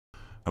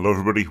Hello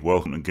everybody,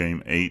 welcome to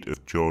Game 8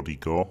 of Geordie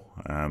Gore.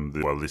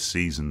 This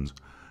season's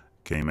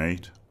Game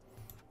 8.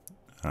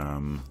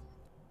 I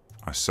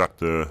sacked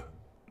the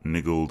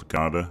niggled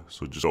guarder,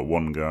 so just got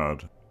one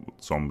guard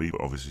zombie, but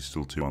obviously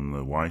still two on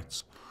the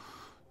whites.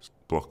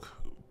 Block,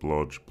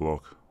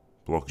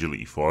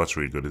 agility 4, that's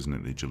really good, isn't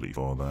it, the agility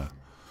 4 there.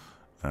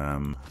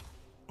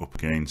 Up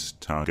against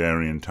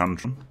Targaryen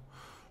Tantrum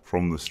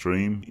from the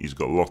stream. He's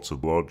got lots of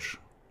blodge,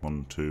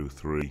 1, 2,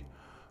 3,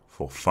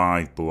 4,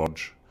 5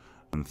 blodge.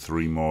 And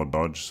 3 more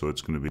dodge, so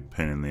it's going to be a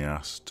pain in the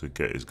ass to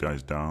get his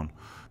guys down.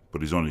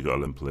 But he's only got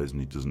 11 players,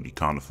 and he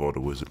can't afford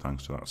a wizard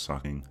thanks to that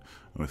sacking.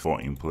 And with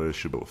 14 players,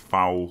 should be able to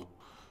foul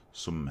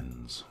some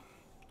men's,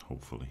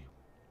 hopefully.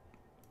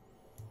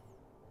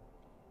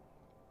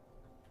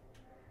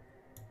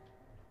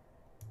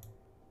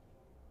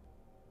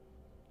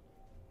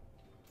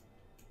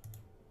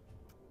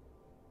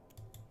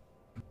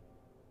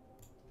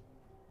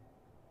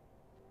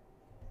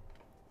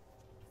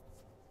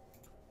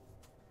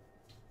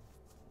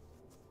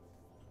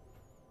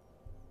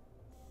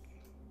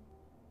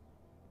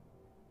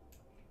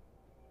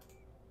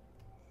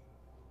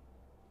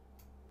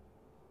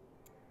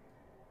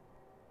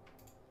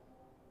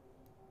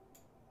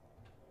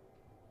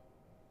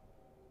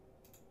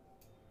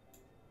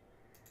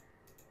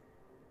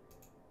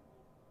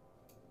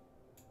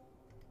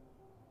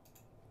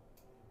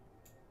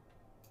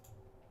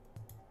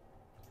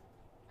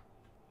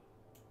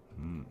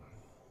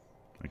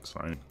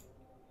 Exciting.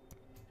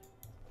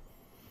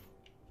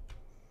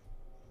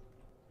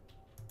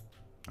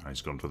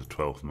 He's gone for the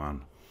 12th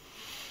man.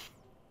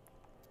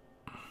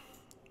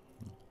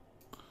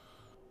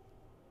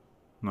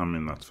 I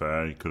mean, that's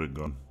fair. He could have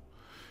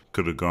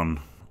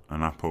gone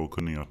an Apo,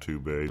 couldn't he, or 2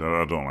 babes.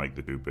 I don't like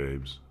the 2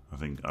 babes. I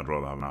think I'd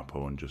rather have an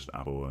Apo and just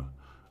Apo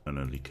an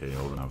early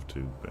KO than have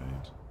 2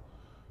 babes,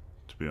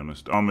 to be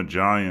honest. I'm a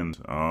giant.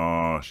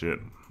 Oh shit.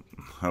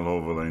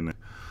 Hello Valene.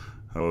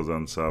 Hello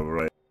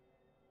Zansava.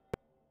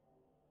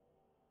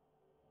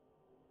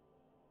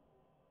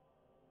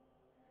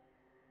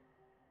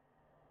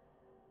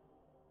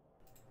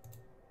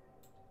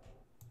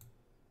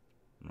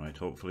 Right,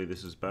 hopefully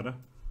this is better.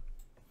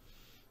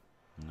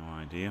 No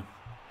idea.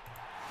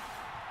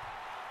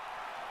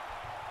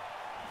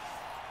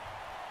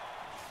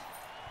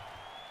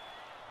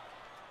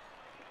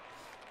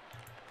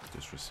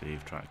 Just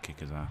receive, try to kick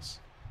his ass.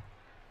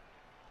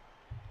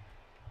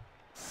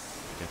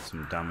 Get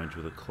some damage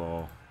with a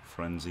claw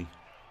frenzy.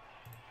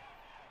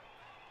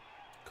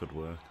 Could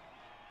work.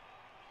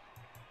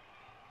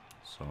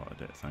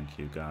 Sorted it, thank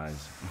you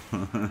guys.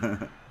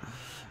 At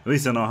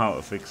least I know how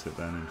to fix it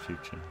then in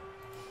future.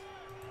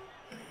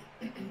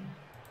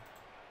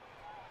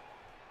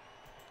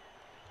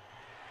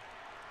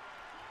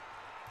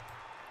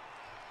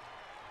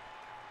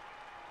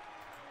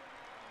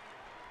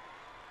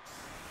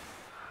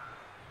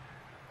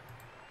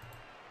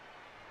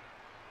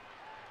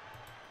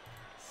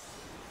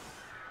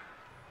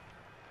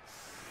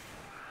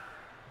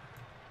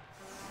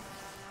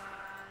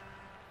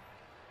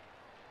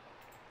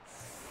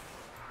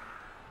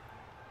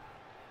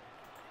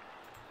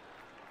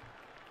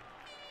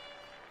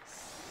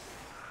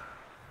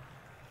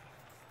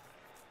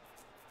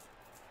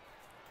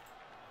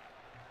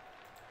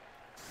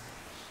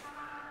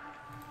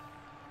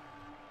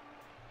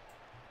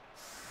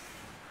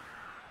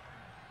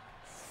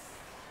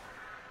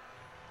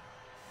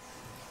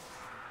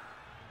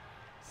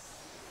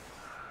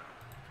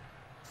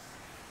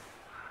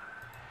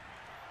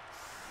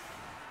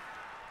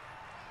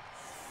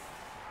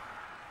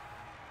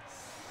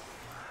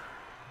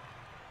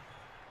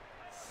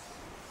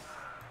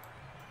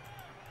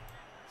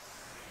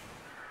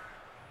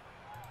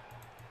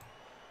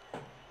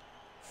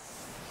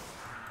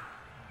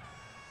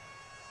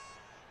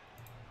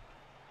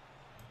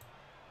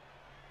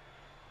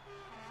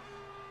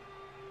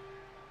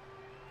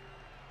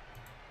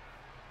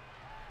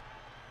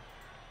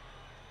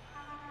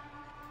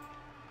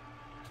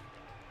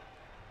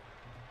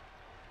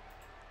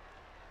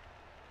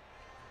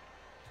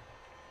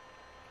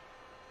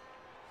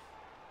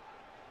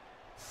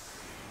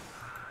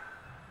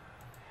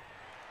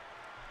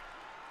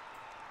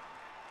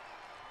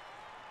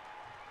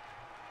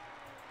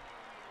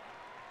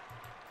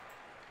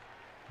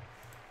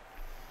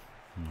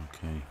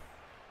 Okay.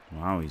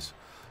 Wow, he's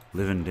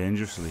living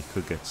dangerously.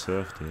 Could get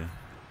surfed here.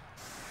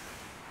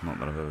 Not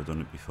that I've ever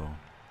done it before.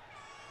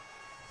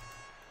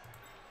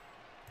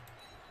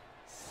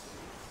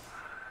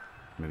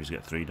 Maybe he's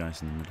got 3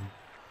 dice in the middle.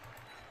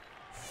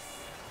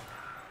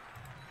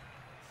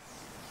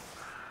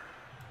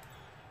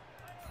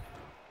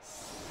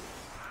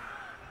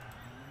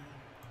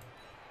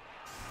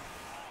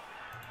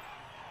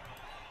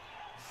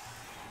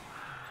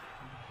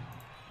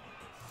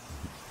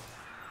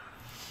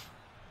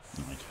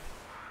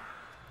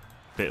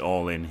 Bit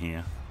all in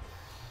here.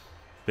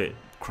 Bit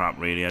crap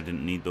really, I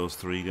didn't need those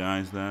 3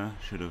 guys there.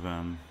 Should have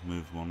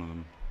moved one of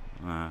them.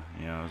 Yeah,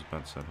 that was a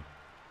bad setup.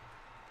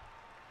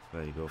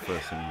 There you go,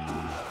 first thing you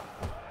know.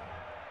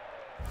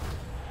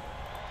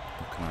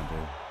 What can I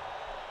do?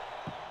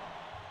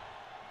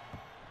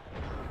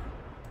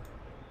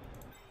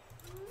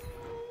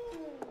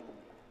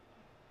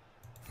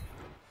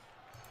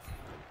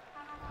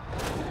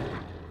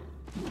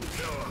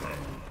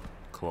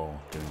 claw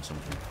doing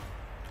something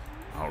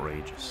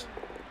outrageous.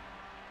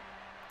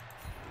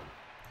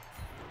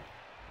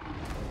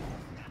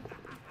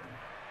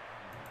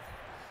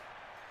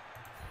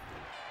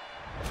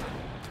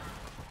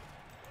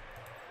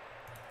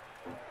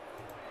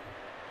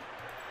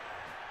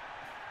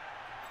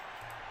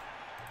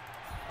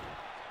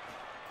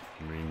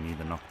 Really need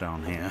the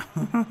knockdown here.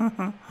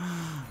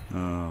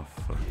 Oh,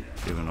 fuck.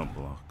 Giving up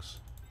blocks.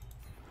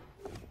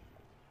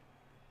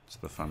 It's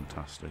the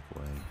fantastic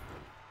way.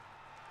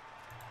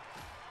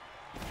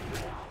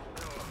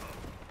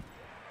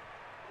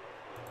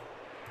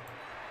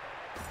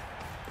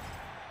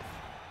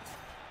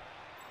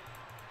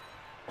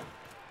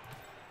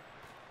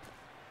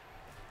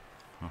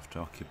 Have to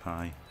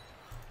occupy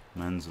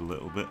men's a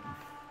little bit.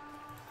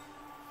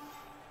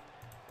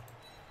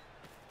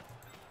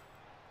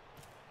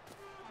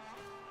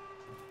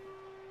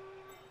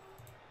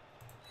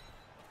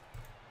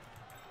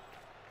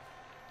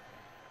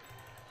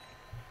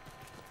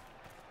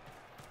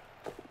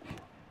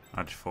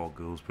 Actually, 4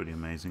 goals pretty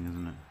amazing,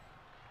 isn't it?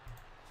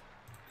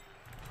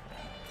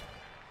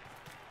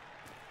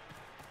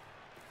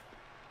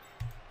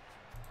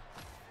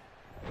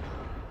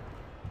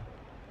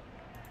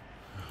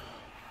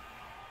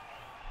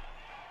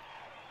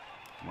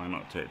 Why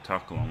not take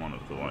tackle on one of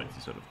the whites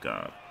instead of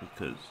guard?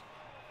 Because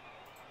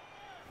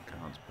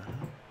guard's better,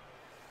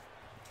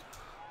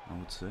 I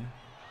would say.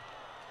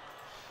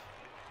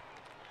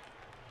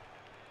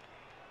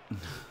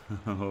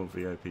 Oh,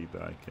 VIP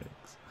buy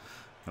cakes.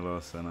 Hello,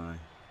 Senai.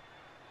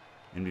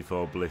 In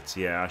before Blitz.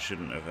 Yeah, I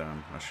shouldn't have.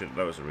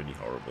 That was a really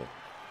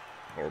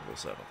horrible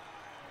setup.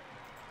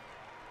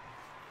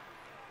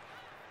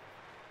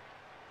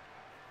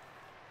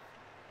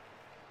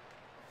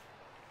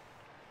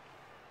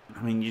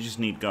 I mean, you just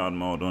need guard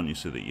more, don't you,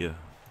 so that your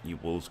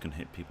wolves can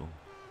hit people.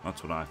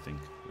 That's what I think.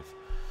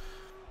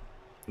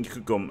 You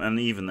could go, and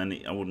even then,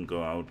 I wouldn't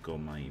go. I would go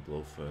Mighty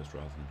Blow first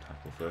rather than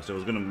tackle first. If I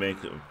was going to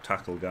make it a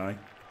tackle guy,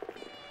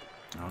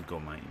 I would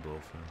go Mighty Blow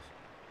first.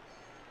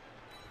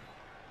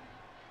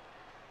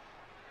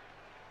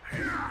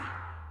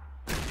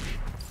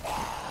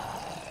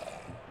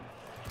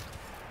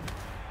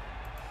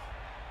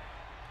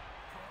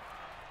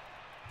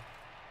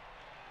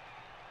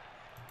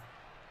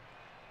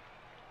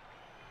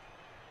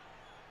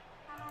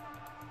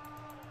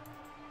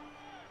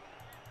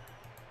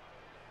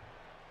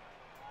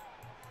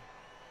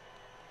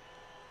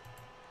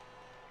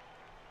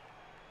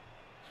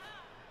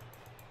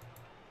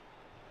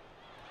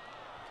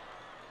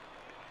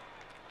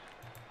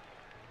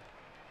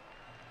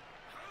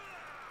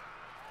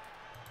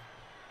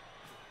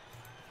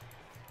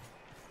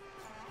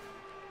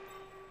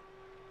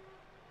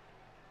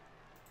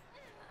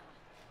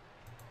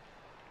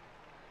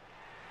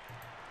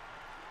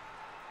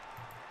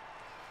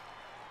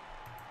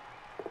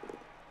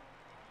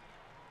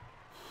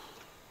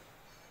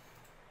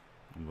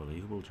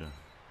 Unbelievable, Jeff.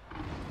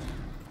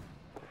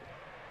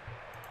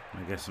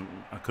 I guess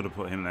I could have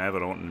put him there,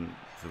 but I want him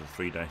for the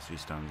 3 dice if he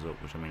stands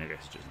up, which I mean, I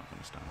guess he's just not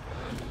going to stand up.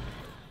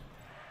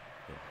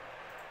 But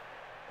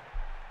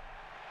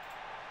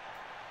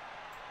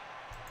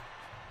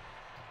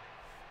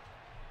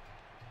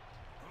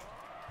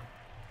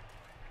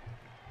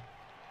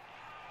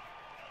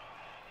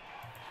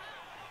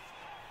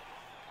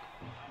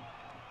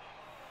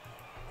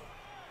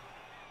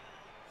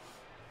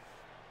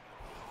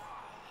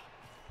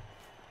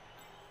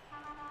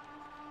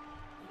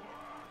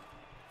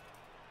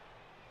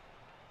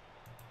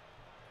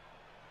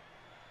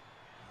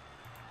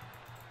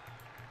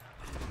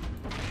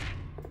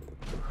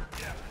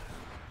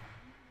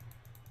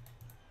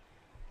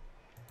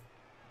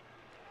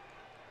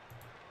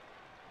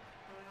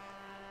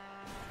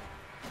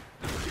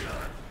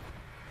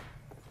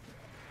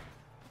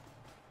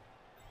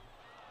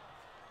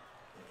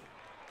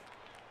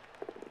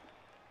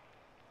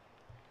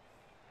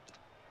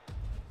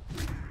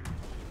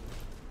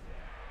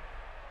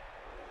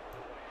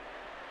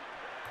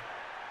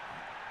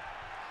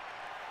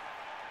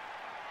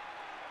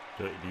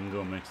Dirty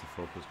Dingo makes the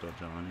focus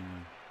dodge out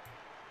anyway.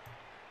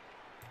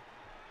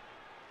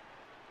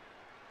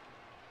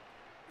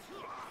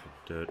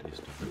 The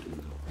dirtiest of the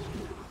Dingos.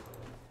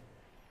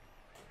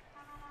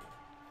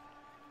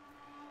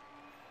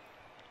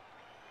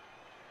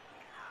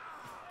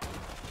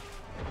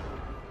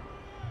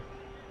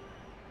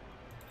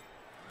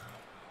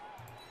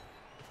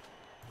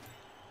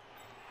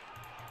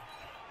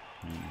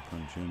 You can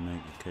punch in,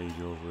 make the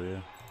cage over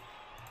here.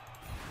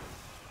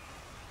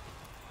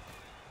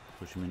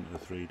 Push him into the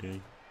 3D.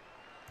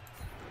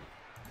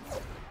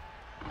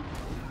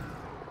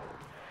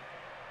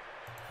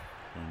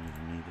 Don't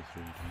even need a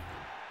 3D.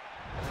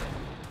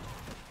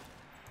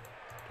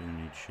 Do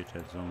need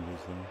shithead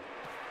zombies though.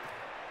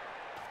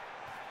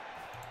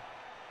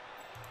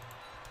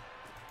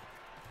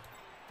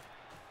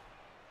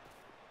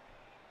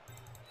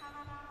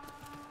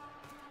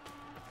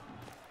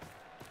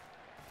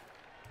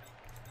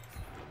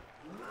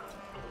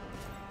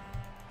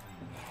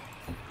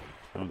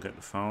 Don't get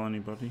to foul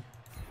anybody,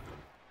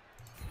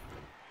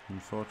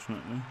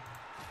 unfortunately.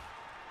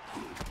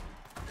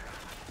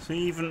 So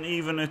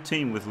even a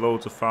team with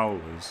loads of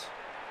foulers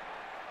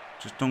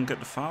just don't get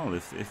the foul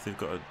if they've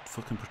got to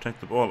fucking protect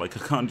the ball. Like,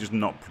 I can't just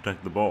not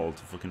protect the ball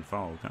to fucking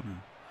foul,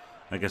 can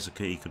I? I guess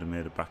he could have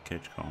made a back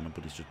cage corner,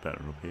 but he's just better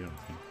up here,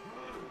 I think.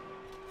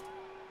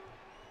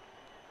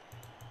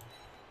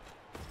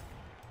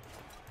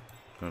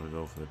 Gotta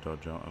go for the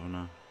dodge out, haven't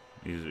I?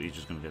 He's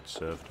just gonna get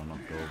surfed or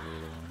knocked over the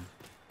other way.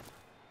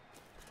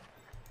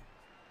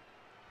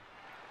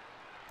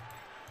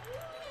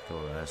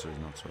 Go there so he's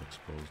not so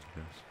exposed, I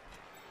guess.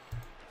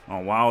 Oh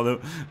wow,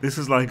 this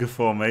is like a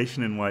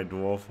formation in White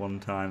Dwarf one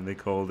time. They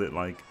called it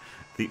like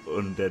the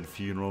Undead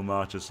Funeral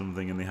March or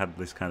something, and they had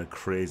this kind of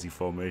crazy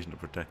formation to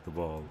protect the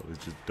ball. It was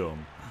just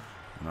dumb,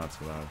 and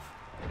that's what I've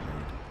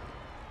made.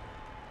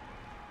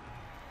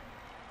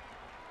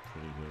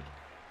 Pretty good.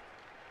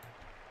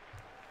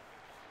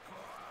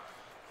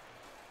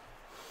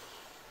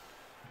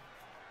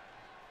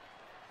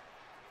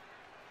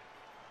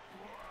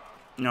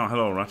 No,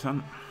 hello,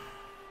 Rattan.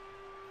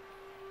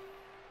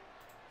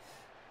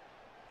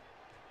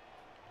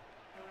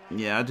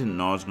 Yeah, I didn't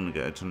know I was going to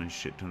get a ton of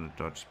shit ton of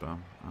dodge spam.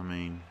 I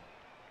mean,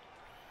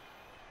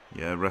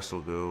 yeah,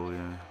 Wrestle Ghoul,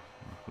 yeah.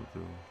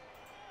 Ghoul.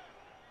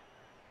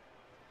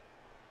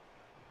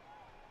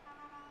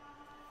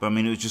 But I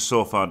mean, it was just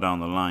so far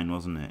down the line,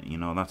 wasn't it? You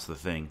know, that's the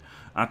thing.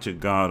 I took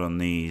guard on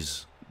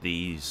these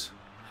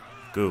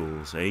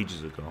ghouls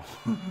ages ago.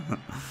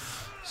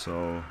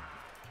 So,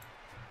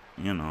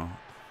 you know,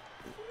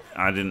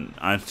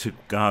 I took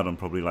guard on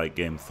probably like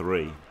game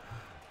 3.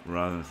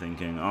 Rather than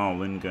thinking, oh,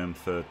 win game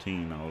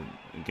 13,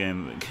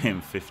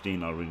 game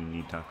 15, I'll really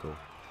need tackle.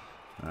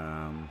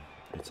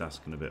 It's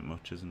asking a bit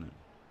much, isn't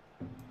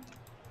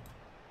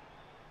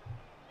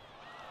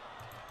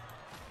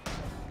it?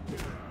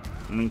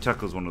 I mean,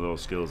 tackle's one of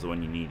those skills that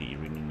when you need it, you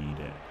really need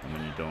it, and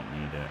when you don't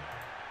need it,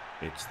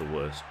 it's the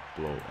worst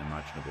blow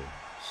imaginable.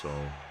 So,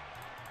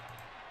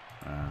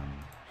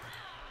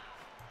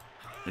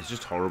 it's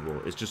just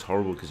horrible. It's just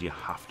horrible because you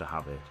have to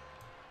have it,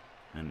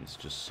 and it's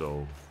just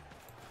so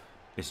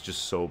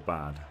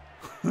bad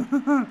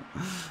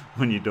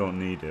when you don't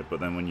need it, but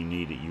then when you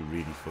need it, you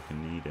really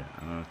fucking need it.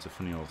 I know, it's a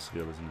funny old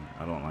skill, isn't it?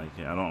 I don't like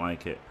it. I don't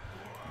like it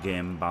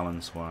game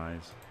balance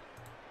wise.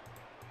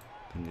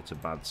 I think it's a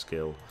bad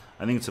skill.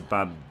 I think it's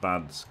a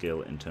bad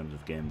skill in terms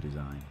of game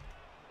design,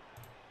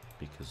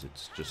 because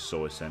it's just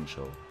so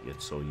essential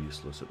yet so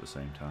useless at the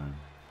same time.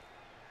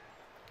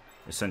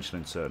 Essential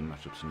in certain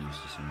matchups and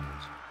useless in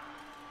others.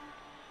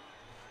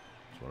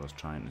 That's what I was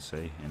trying to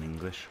say in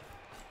English.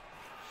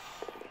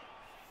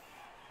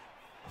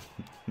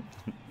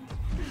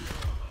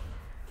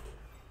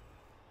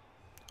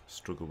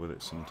 Struggle with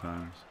it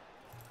sometimes.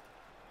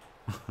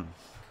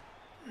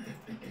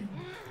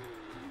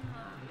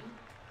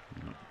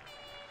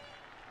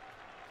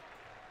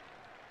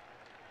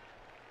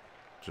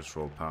 Just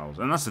roll pals,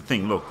 and that's the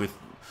thing. Look, with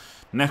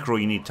Necro,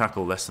 you need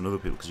tackle less than other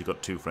people because you've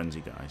got 2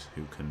 frenzy guys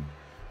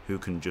who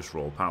can just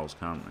roll pals,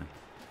 can't they?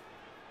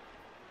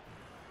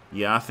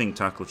 Yeah, I think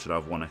tackle should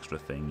have one extra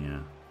thing.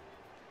 Yeah,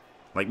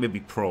 like maybe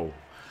pro.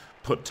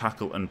 Put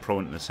tackle and pro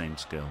into the same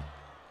skill.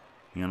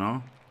 You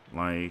know?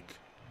 Like,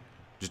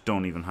 just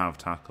don't even have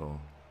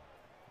tackle.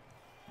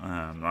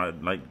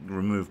 Like,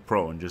 remove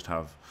pro and just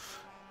have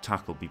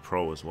tackle be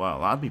pro as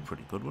well. That'd be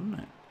pretty good, wouldn't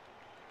it?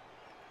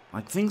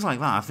 Like, things like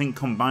that. I think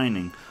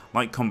combining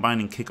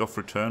kickoff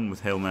return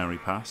with Hail Mary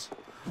pass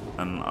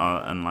and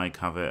like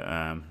have it,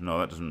 no,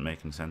 that doesn't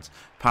make any sense.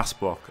 Pass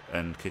block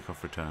and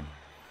kickoff return.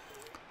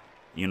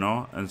 You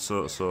know? And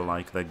so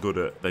like, they're good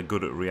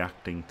at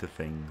reacting to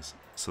things.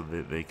 So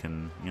that they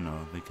can, you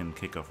know, they can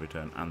kick off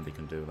return and they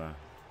can do that.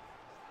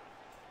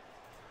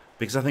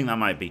 Because I think that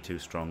might be too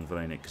strong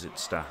for it, because it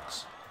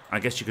stacks. I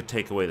guess you could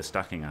take away the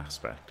stacking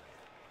aspect.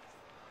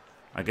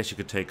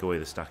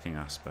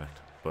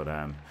 But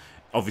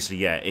obviously,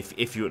 yeah,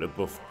 if you were to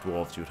buff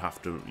dwarves, you'd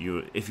have to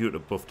if you were to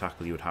buff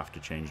tackle, you would have to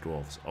change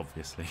dwarves,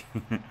 obviously.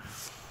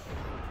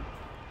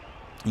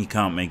 You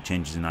can't make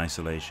changes in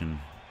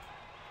isolation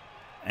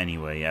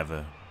anyway,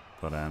 ever.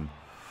 But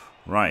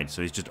right,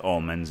 so he's just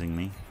all mensing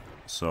me.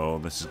 So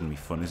this is going to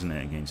be fun, isn't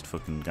it, against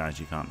fucking guys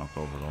you can't knock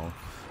over at all.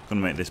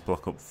 Going to make this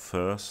block up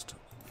first,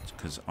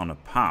 because on a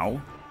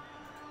POW,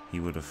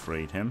 he would have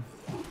freed him.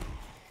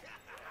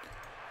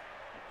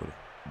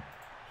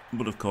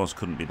 But of course,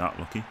 couldn't be that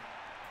lucky.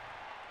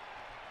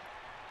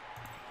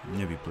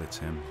 Maybe blitz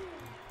him.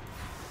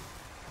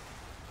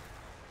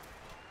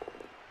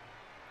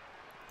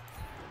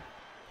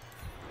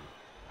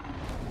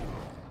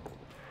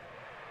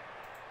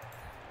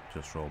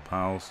 Just roll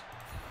pals.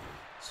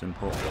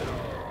 Simple.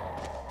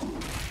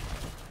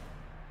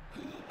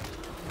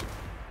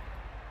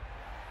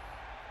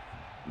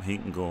 He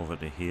can go over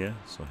to here,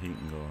 so he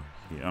can go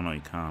here. Oh no, he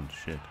can't.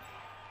 Shit.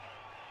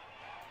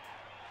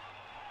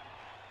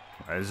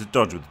 Right, there's a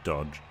dodge with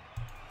dodge,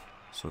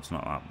 so it's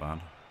not that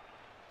bad.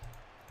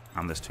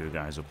 And there's 2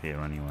 guys up here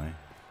anyway.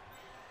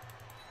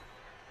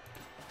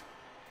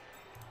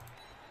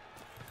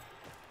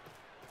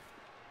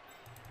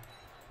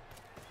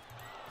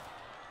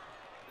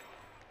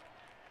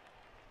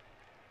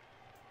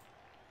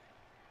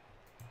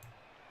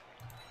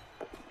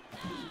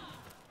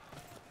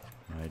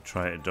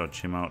 try to dodge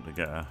him out to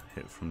get a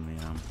hit from the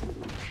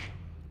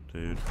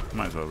dude.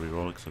 Might as well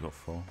reroll it because I got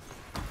 4.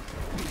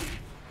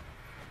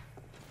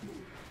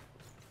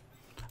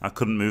 I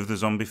couldn't move the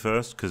zombie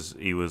first because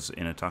he was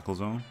in a tackle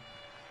zone.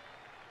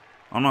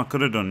 Oh no, I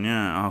could have done,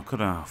 yeah. Oh, could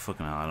have.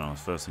 Fucking hell, I don't know.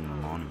 It's first thing in the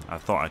morning. I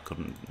thought I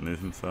couldn't move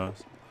him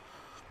first.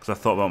 Because I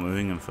thought about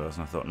moving him first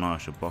and I thought, no, I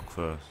should block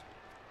first.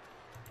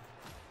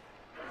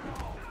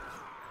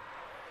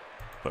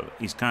 But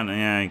he's kind of,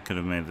 yeah, he could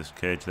have made this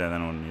cage there,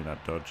 then I wouldn't need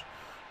that dodge.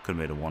 Could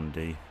have made a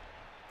 1D.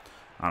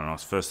 I don't know,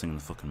 it's first thing in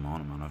the fucking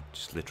morning, man. I've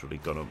just literally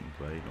got up and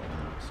played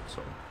almost,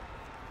 so.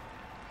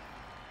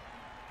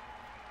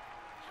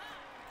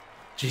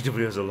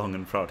 GW has a long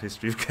and proud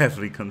history of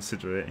carefully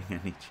considering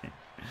any change.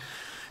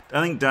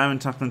 I think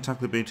diamond tackle and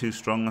tackle be too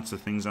strong, that's the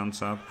thing,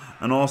 Zansab.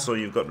 And also,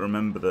 you've got to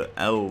remember that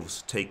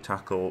elves take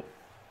tackle.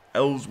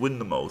 Elves win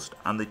the most,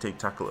 and they take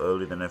tackle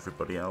earlier than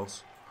everybody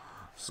else.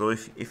 So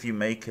if you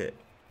make it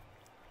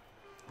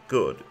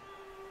good,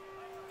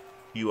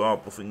 you are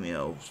buffing the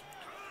elves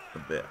a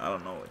bit. I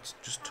don't know, it's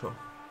just tough.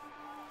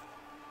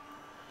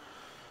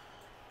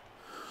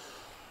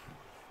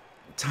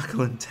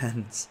 Tackle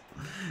intense.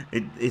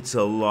 It's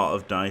a lot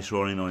of dice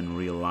rolling in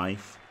real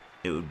life.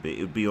 It would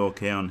be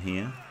okay on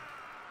here.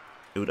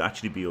 It would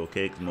actually be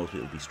okay because most of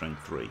it would be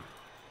strength 3.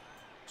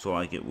 So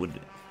like it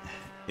wouldn't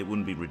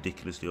be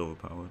ridiculously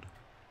overpowered.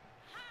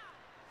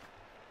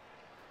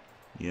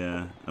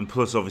 Yeah, and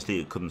plus obviously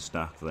it couldn't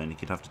stack, then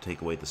you'd have to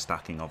take away the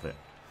stacking of it.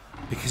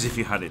 Because if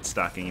you had it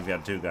stacking, if you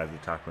had 2 guys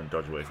with tackle and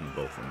dodge away from you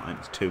both from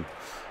 -2,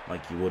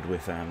 like you would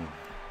with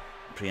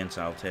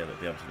prehensile tail, it'd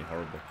be absolutely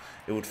horrible.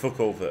 It would fuck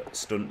over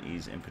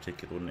stunties in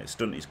particular, wouldn't it?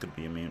 Stunties could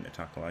be immune to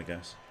tackle, I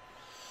guess.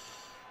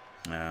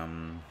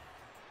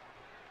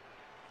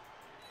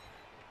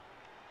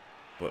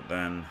 But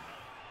then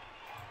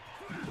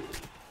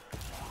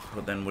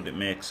would it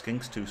make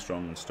skinks too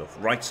strong and stuff?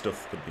 Right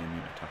stuff could be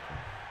immune to tackle.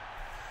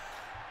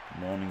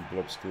 Morning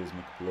blob skills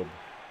McBlub.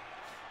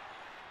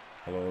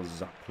 Hello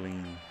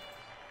Zaplin.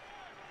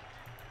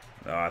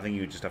 Oh, I think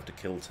you would just have to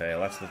kill tail.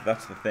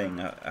 That's the thing.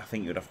 I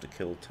think you'd have to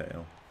kill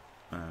tail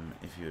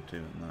if you were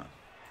doing that.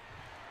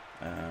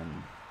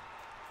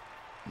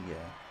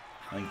 Yeah,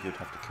 I think you'd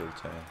have to kill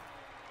tail.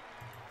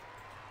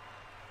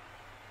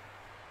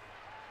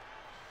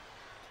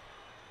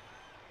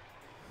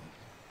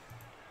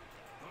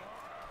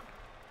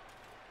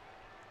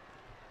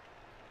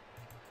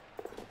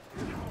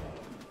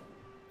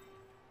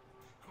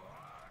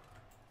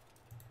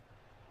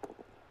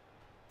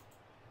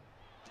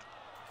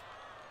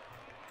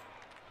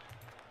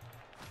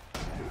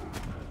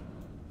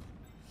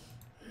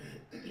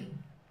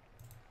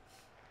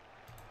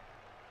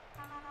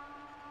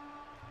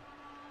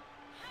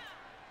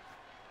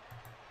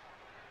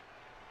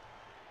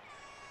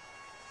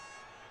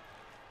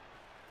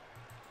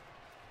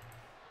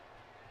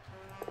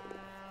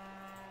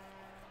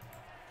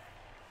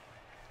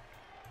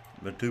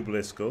 The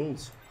double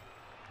skulls.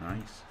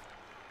 Nice.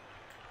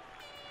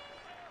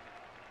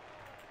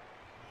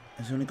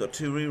 He's only got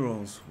 2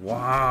 rerolls.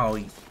 Wow,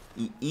 he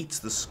eats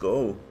the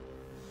skull.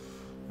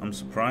 I'm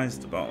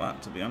surprised about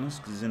that, to be honest,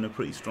 because he's in a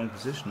pretty strong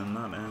position,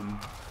 and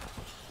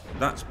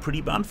that's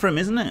pretty bad for him,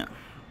 isn't it?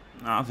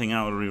 I think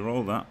I would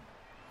reroll that.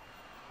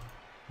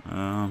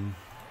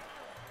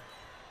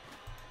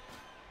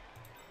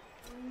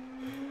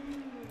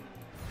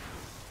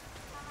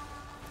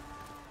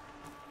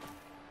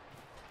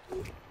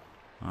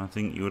 I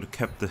think you would have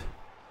kept the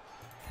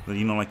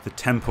you know, like the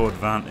tempo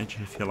advantage,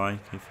 if you like,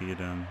 if you'd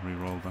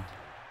re-rolled that.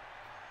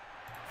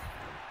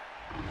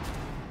 I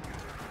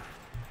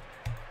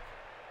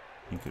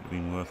think it would have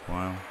been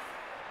worthwhile.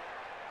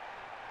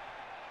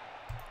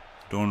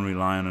 Don't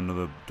rely on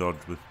another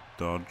dodge with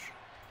dodge.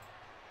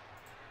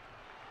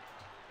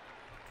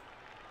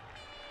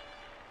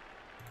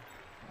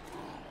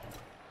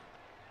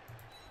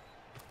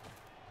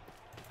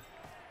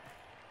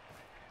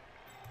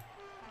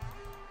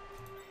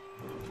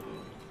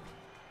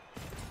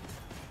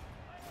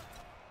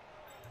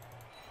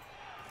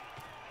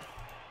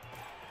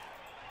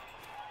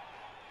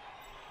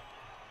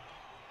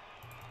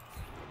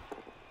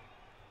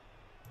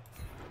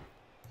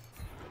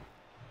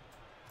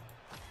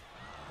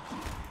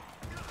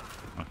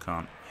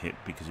 Can't hit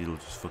because he'll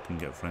just fucking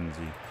get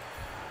frenzy.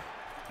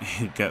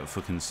 He'd get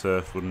fucking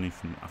surf, wouldn't he,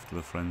 from after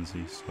the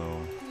frenzy,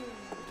 so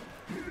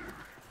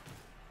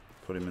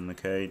put him in the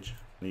cage,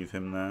 leave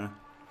him there.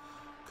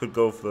 Could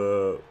go for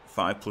the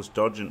 5+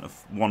 dodge and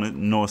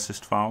no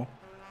assist foul.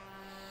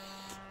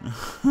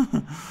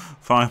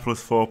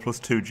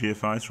 5+4+2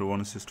 GFIs for a 1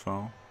 assist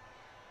foul.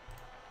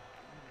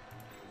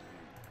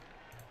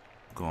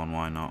 Go on,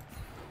 why not?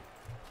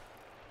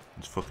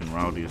 It's fucking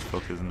rowdy as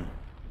fuck, isn't it?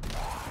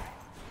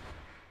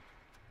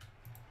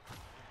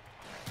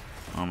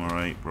 Armor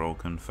 8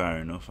 broken, fair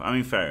enough. I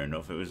mean, fair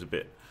enough. It was a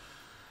bit.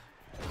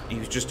 He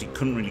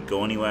couldn't really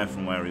go anywhere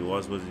from where he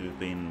was he was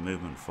being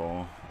movement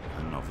 4,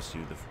 and obviously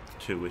with the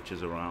 2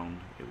 witches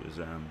around, it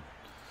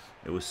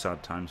was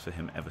sad times for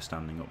him ever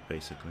standing up.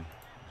 Basically,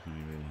 it's gonna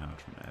be really hard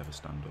for him to ever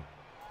stand up.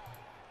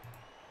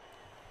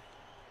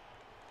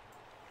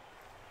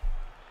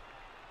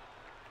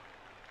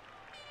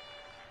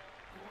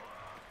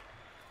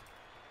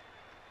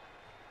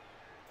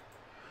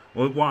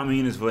 Well, what I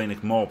mean is,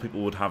 Vlanik, more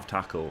people would have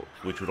tackle,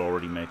 which would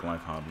already make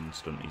life harder on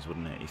stunties,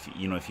 wouldn't it? If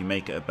if you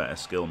make it a better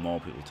skill, more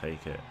people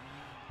take it,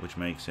 which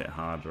makes it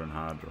harder and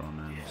harder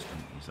on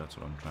stunties. That's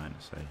what I'm trying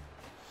to say.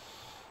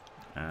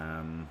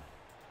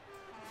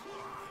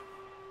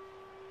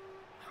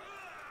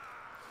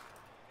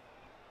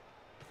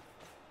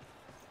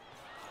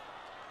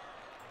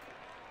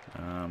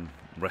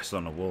 Wrestle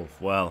on a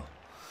wolf. Well,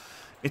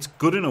 it's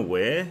good in a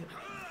way.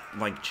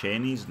 Like,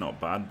 Cheney's not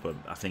bad, but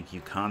I think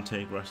you can't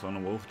take Wrestle on a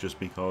wolf just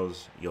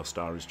because your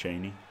star is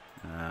Cheney.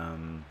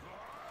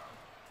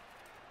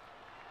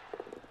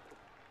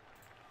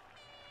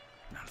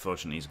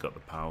 Unfortunately, he's got the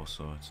power,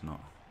 so it's not.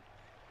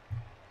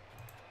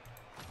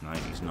 No,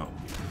 he's not.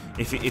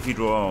 If you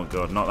draw, oh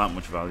god, not that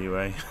much value,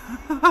 eh?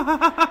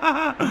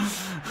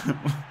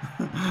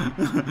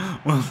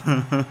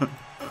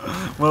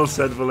 well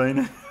said,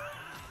 Valena.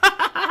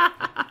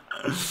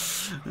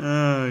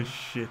 Oh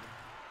shit.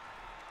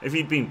 If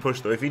he'd been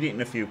pushed though, if he'd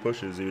eaten a few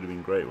pushes, he would have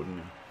been great, wouldn't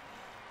he?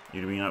 He'd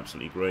have been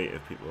absolutely great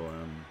if people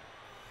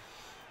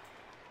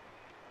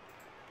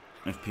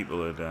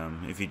had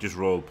if he just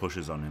rolled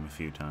pushes on him a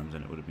few times,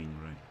 then it would have been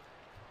great.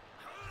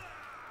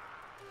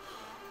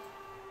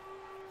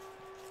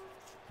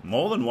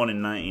 More than 1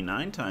 in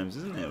 99 times,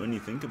 isn't it? When you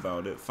think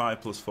about it,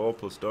 5 plus 4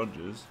 plus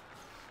dodges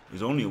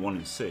is only a 1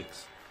 in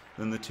 6.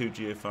 Then the 2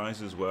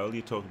 GFIs as well.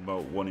 You're talking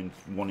about 1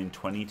 in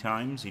 20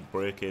 times he'd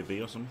break AV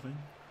or something,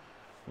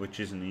 which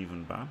isn't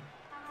even bad.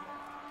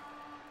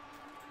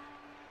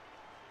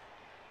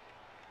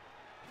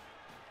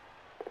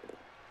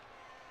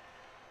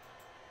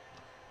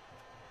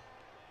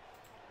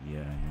 Yeah,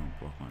 you don't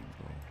block my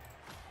blow.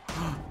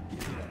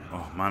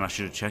 Oh man, I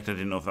should have checked. I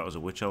didn't know if that was a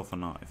Witch Elf or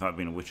not. If that had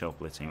been a Witch Elf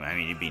blitzing, I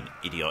mean, you'd been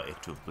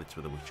idiotic to have blitzed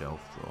with a Witch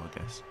Elf, though, I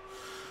guess.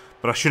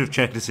 But I should have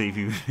checked to see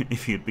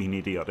if you'd been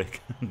idiotic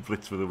and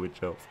blitzed with a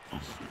Witch Elf.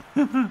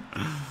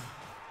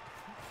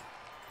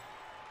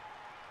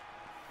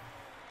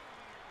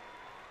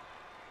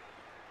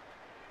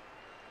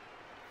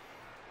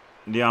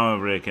 The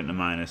armor break into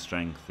minor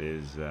strength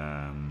is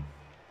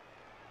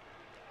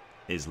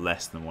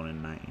less than 1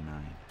 in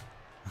 99.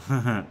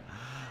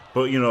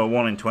 But,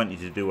 1 in 20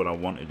 to do what I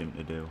wanted him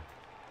to do.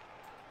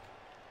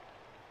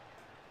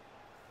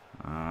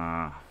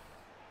 Ah.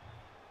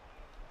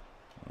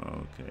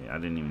 Okay, I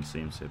didn't even see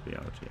him say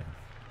BLGF.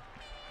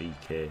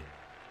 BK.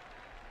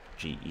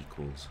 G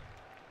equals.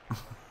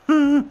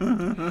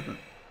 The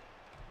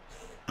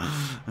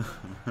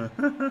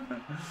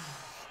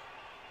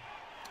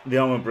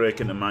armor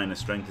break into minor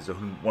strength is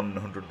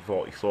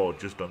 144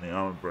 just on the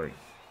armor break.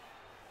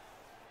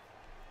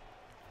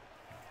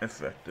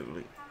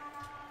 Effectively.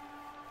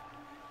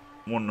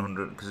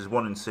 100, because it's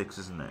 1 in 6,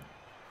 isn't it?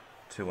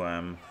 To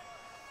 1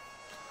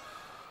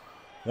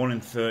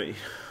 in 30.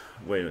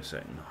 Wait a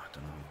second. No, I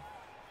don't know.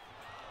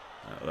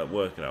 Let's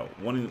work it out.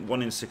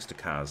 1 in 6 to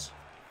Kaz.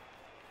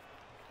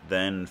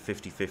 Then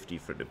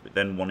 50-50 for it to be,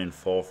 then 1 in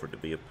 4 for it to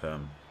be a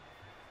perm.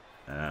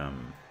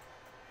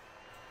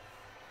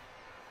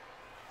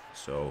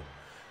 So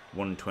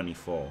 1 in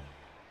 24.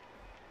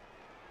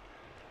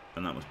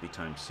 And that must be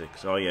times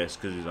 6. Oh yes,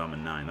 because he's armor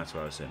 9. That's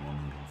why I was saying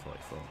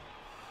 144.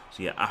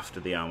 So yeah, after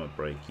the armor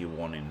break, you're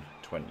 1 in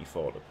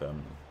 24 to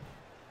permanent.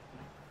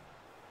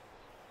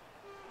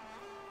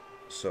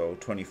 So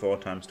 24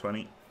 times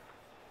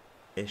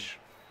 20-ish.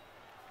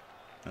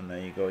 And there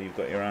you go, you've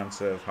got your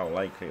answer of how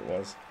likely it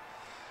was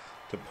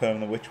to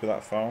perm the witch with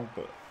that foul,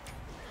 but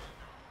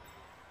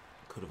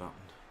could have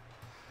happened.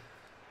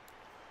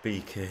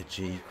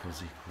 BKG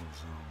equals,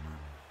 oh man.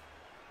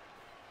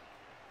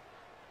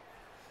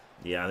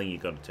 Yeah, I think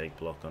you've got to take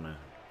block on a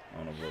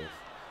wolf.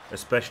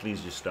 Especially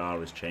as your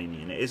star is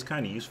Cheney, and it is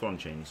kind of useful on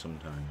Cheney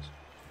sometimes.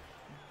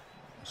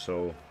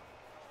 So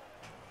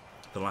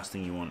the last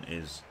thing you want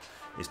is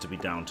to be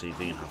down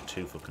TV and have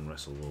 2 fucking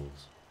wrestle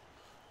wolves,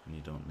 and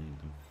you don't need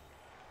them.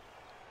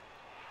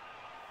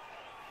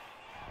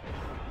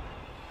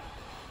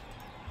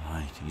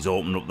 Right, he's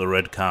opened up the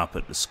red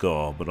carpet to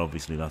score, but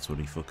obviously that's what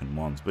he fucking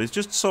wants. But it's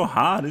just so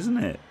hard, isn't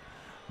it?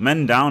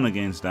 Men down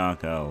against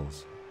Dark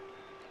Elves.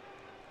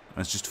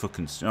 That's just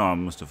fucking... Oh, I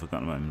must have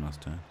forgotten about him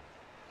last time.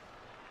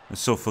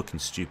 It's so fucking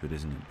stupid,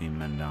 isn't it? Being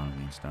men down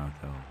against Dark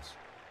Elves.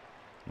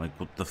 Like,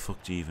 what the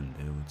fuck do you even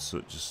do? It's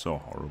just so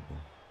horrible.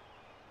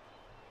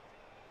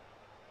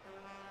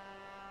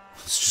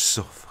 It's just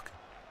so fucking...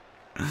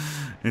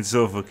 It's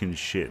so fucking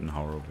shit and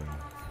horrible.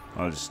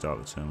 I'll just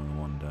start the turn with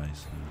 1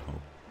 dice and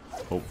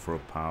hope for a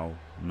POW.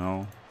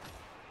 No?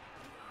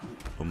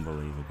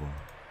 Unbelievable.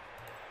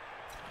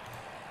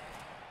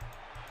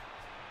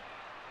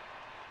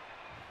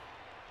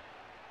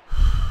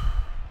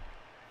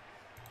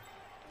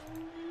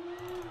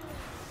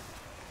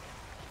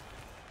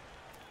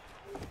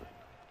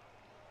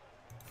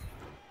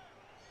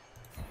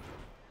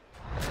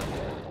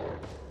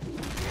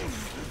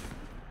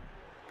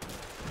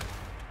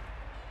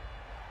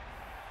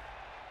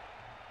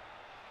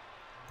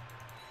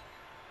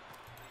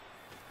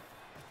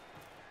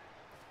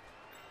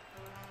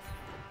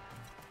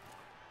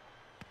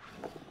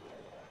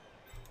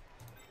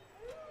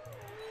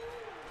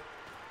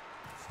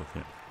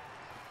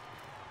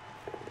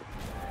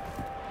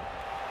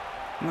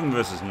 11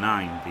 versus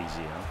 9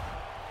 BZL.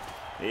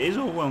 It is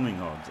overwhelming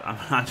odds.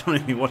 I don't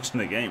even be watching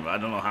the game, but I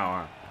don't know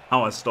how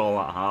I stall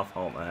that half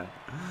halt there.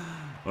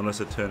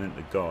 Unless I turn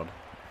into God.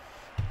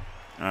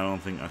 I don't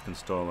think I can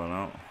stall that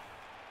out.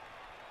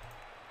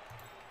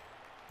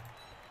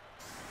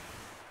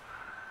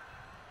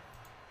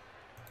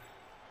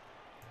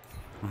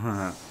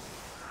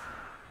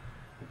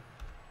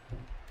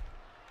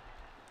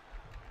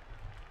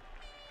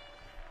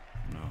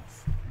 No,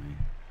 fuck me.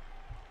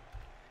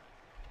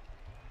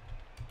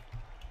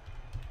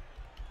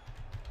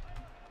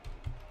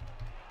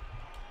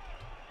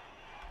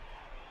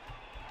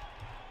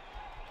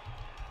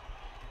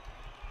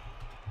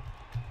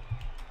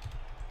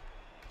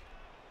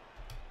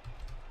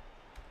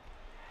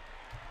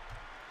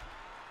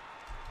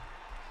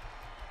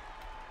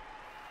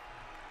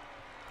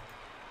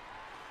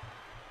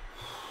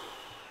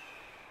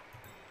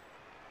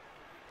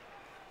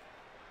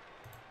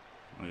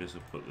 I guess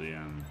I'll put the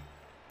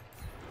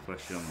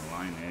fleshy on the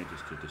line here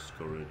just to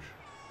discourage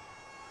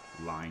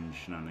line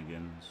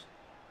shenanigans.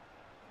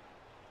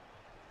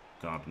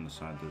 Guard on the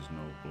side, there's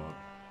no blood.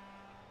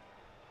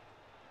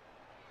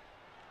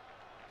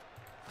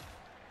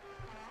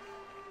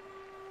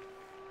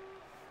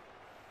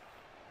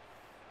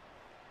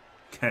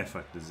 Care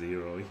factor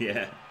 0,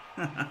 yeah.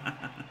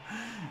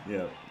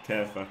 Yeah,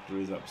 care factor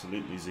is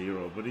absolutely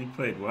 0, but he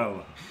played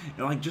well. You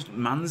know, like, just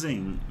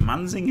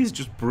Manzing is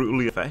just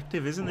brutally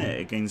effective, isn't it,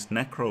 against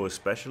Necro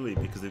especially,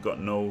 because they've got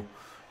no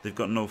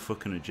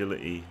fucking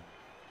agility,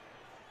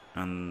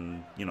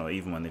 and you know,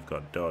 even when they've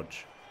got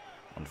dodge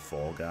on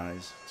 4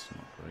 guys, it's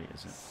not great,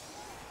 is it?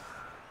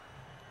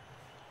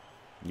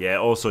 Yeah,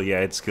 also, yeah,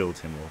 it skilled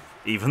him up,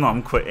 even though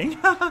I'm quitting.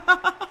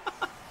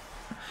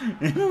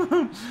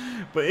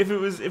 But if it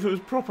was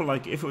proper,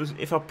 like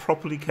if I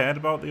properly cared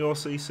about the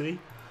OCC,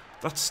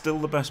 that's still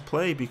the best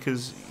play,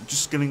 because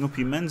just skilling up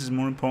your men's is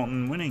more important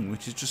than winning,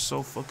 which is just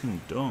so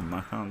fucking dumb.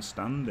 I can't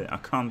stand it. I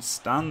can't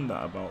stand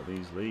that about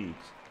these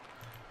leagues.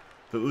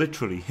 That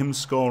literally him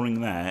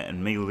scoring there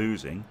and me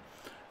losing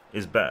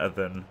is better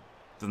than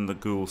the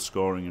ghoul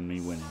scoring and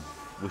me winning,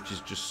 which is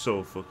just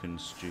so fucking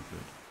stupid.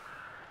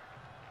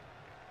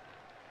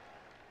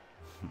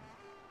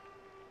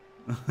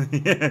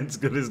 Yeah, it's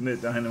good, isn't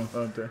it,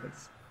 Dynamo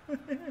Test?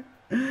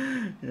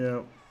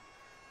 Yeah.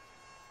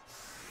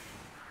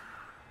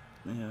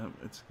 Yeah,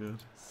 it's good.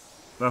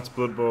 That's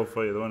Bloodbowl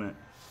for you, though, isn't it?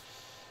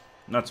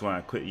 That's why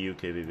I quit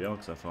UK BBL,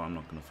 because I thought I'm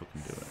not going to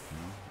fucking do it. You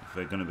know? If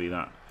they're going to be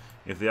that,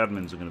 if the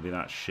admins are going to be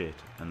that shit,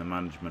 and the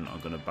management are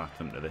going to back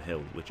them to the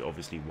hill, which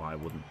obviously why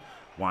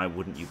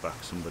wouldn't you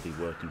back somebody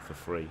working for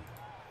free?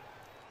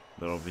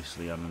 They're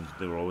obviously admins.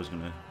 They were always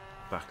going to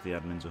back the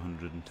admins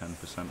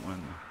 110%, weren't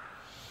they?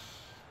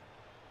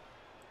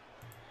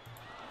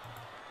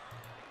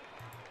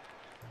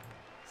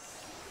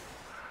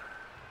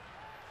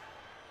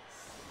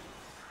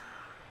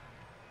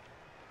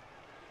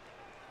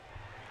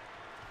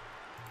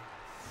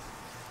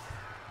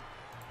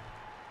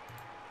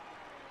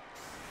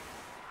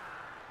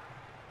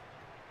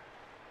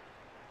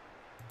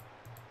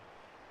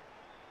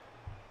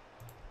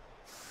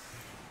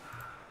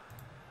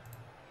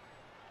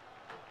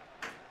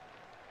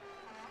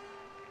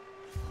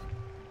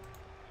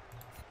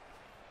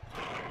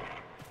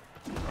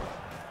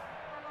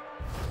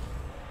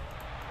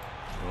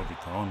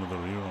 Oh, another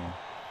reroll.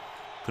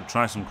 Could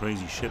try some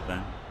crazy shit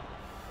then.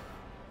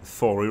 With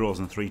 4 rerolls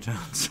in 3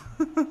 turns.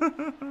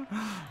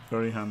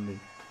 Very handy.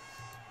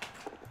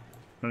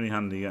 Very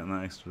handy getting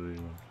that extra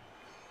reroll.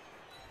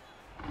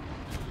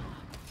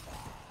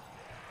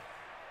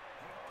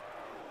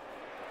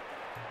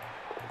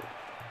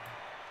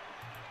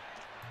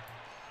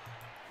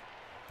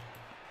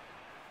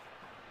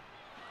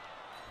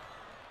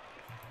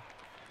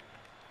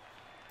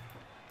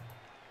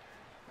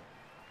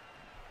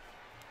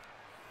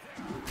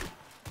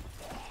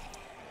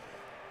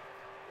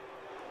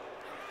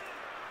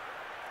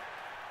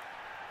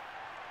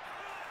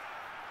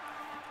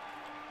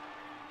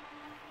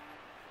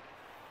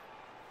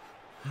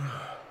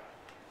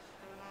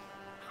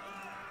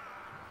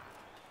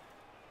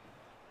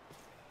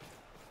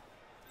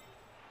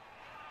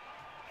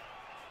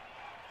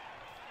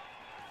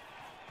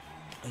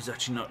 He's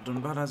actually not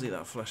done bad, has he,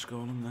 that flesh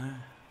golem there?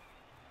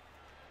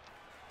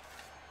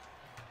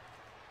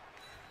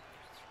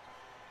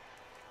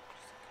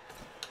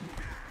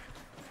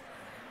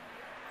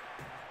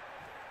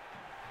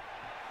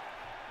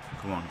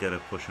 Come on, get a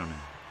push on him.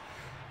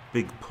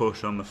 Big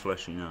push on the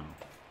fleshy now.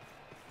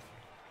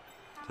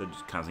 So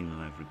just cazzing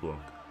on every block.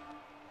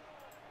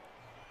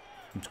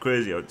 It's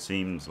crazy how it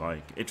seems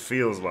like, it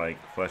feels like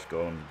flesh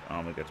golem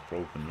armor gets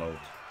broken loads.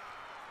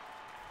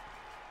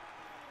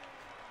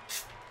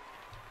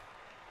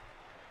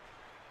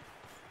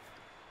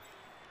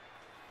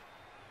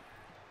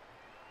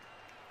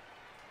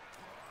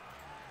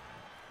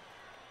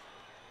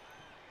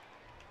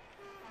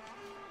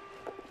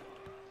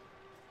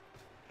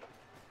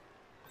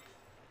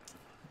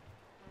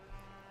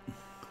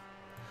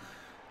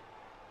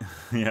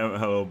 Yeah,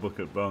 hello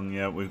Bucket Bong.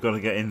 Yeah, we've got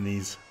to get in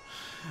these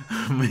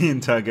Me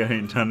and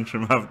Targaryen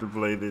Tantrum have to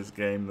play this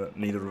game that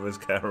neither of us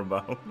care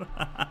about.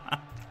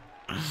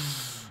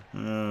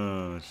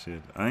 Oh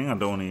shit! I think I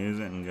don't want to use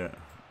it and get.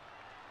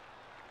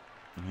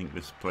 I think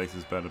this place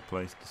is a better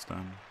place to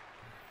stand.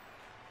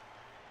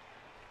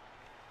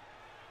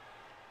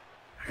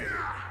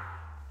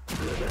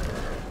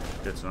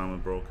 Gets armor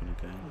broken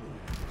again.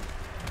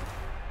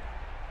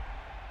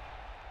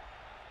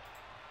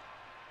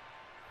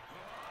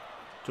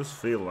 Just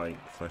feel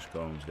like flesh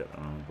golems get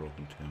their armor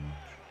broken too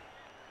much.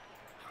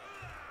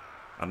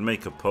 I'd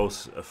make a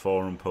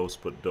forum post,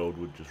 but Dode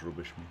would just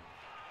rubbish me.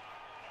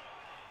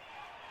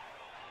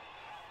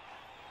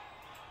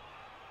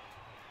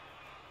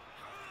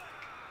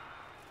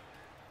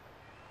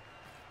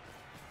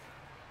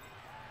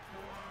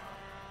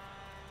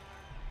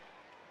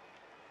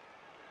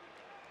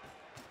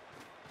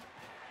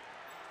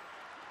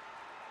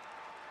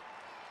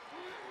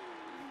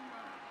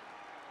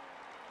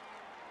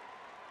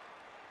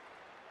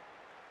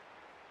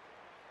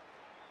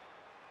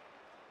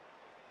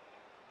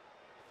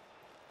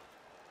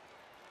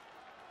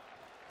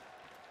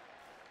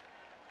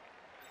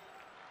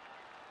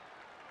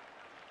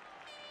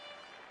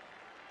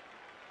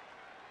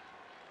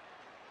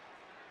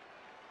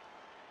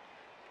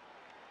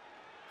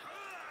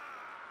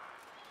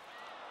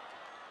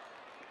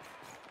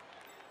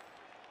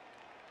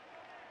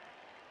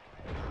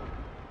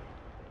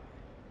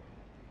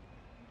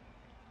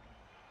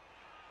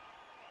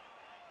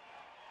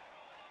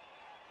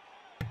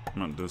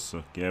 That does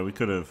suck. Yeah, we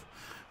could have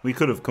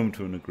come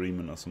to an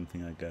agreement or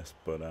something, I guess.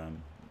 But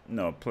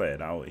no, play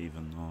it out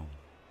even though.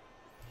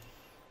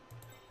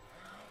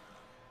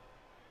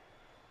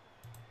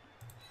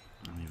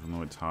 Even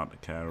though it's hard to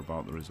care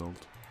about the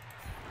result.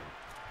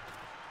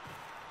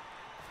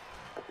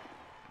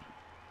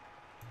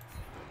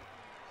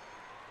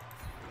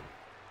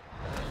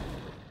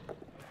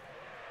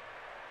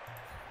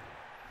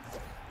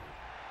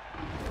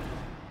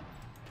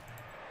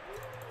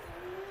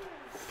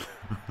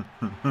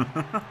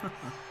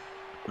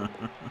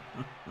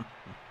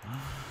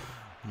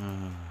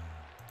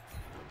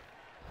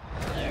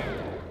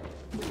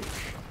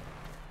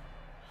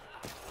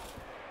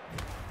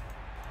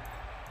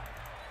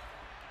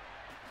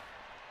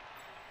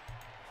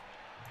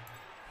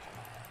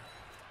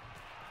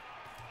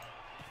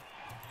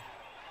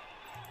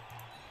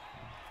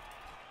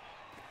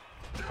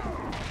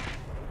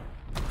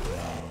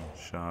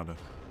 Schade.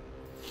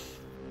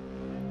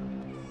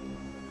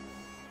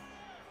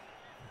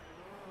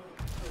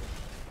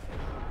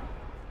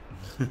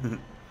 At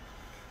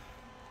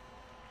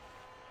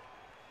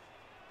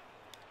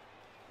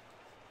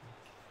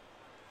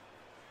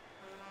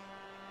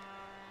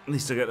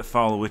least I get to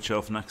foul the Witch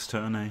Elf next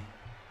turn, eh?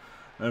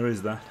 There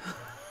is that.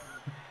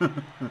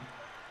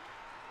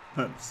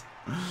 That's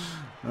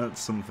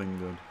something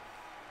good.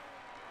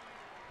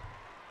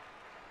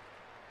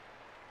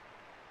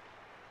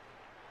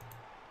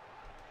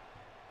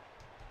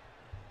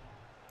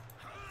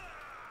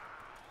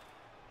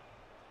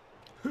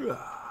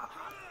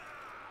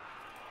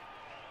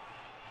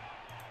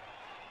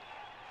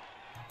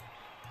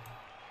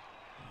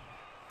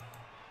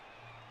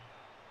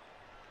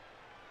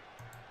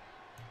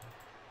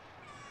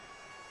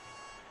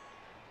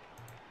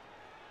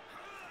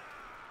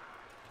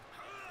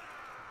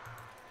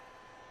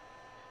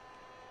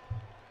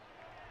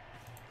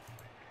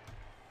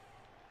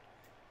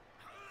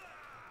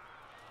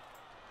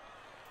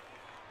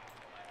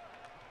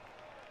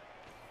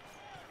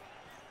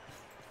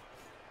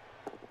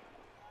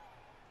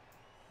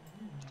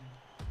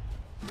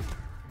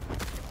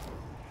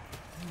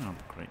 Oh,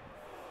 great.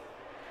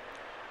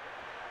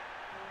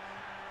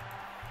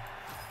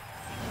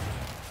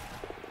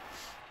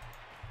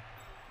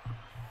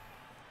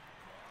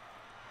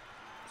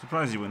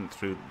 Surprised you went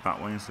through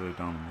that way instead of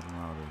down the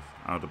middle.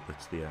 I would have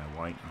blitzed the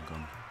white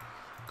and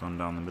gone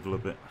down the middle a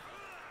bit.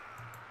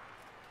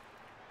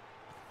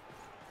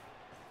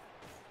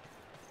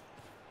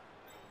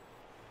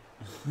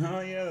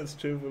 Oh yeah, that's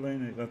true,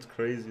 Valena. That's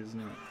crazy,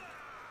 isn't it?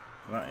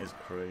 That is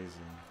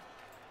crazy.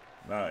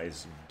 That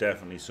is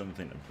definitely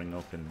something to bring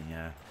up in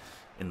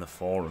the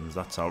forums.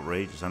 That's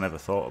outrageous. I never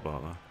thought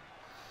about that.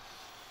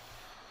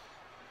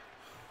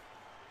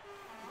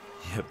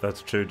 Yep,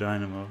 that's true,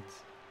 Dynamos.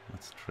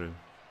 That's true.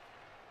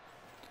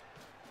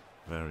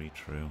 Very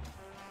true.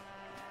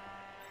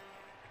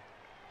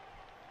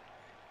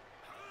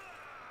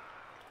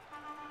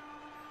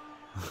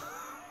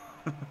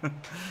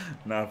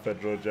 Nah,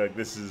 Pedro Jack,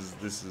 this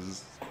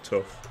is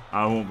tough.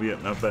 I won't be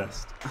at my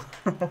best.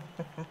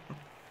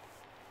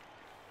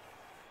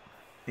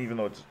 Even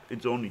though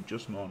it's only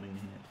just morning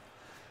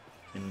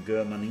here in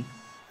Germany.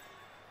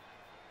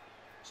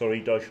 Sorry,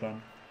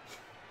 Deutschland.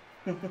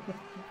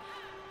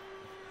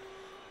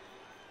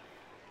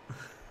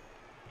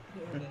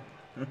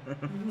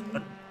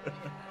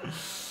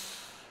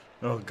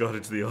 Oh god,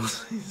 it's the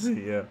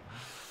OCC, yeah.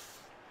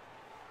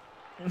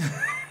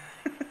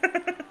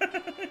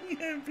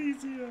 Yeah,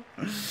 PCO.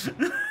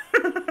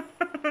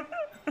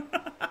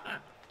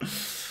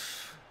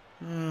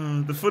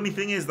 The funny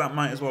thing is that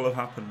might as well have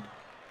happened.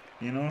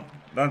 You know,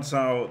 that's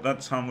how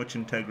much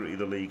integrity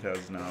the league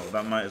has now.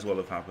 That might as well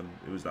have happened.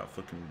 It was that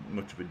fucking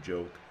much of a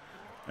joke.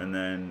 And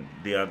then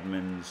the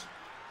admins,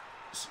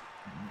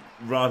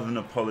 rather than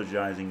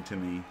apologising to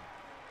me,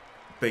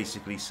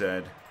 basically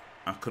said,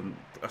 I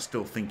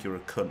still think you're a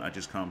cunt, I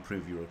just can't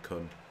prove you're a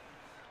cunt.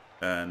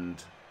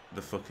 And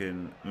the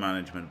fucking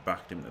management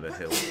backed him to the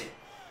hill.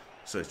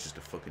 So it's just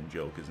a fucking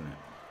joke, isn't it?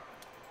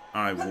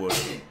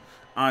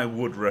 I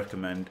would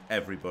recommend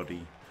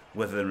everybody,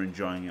 whether they're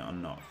enjoying it or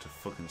not, to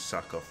fucking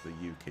sack off the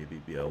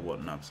UKBBL. What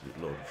an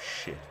absolute load of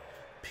shit.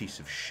 Piece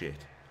of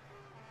shit.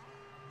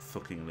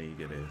 Fucking league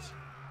it is.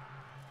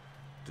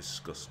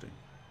 Disgusting.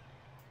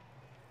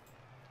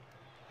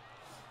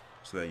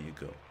 So there you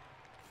go.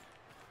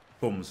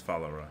 Bums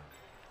Valera.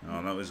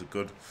 Oh, that was a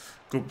good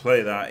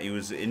play. That he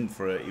was in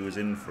for it. He was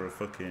in for a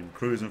fucking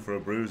cruising for a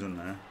bruising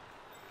there.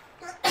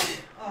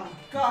 Oh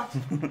God.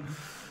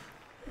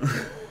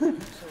 Sorry.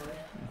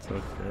 It's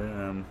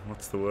okay.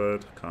 What's the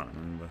word? I can't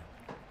remember.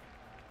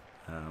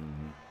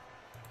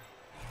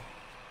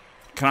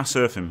 Can I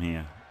surf him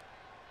here?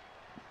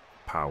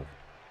 Pow.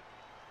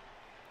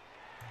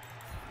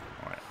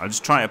 Alright, I'll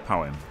just try to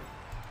pow him.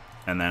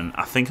 And then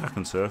I think I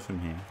can surf him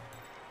here.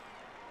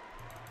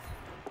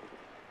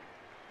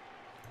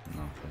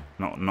 Okay.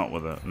 Not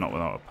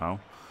without a pow.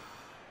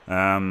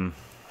 It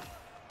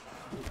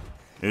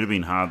would have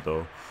been hard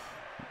though.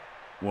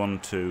 1,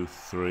 2,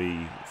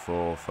 3,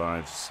 4,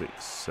 5,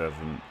 6,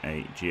 7,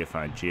 8.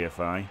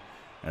 GFI.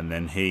 And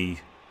then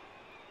he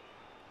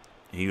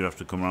would have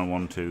to come around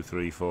 1, 2,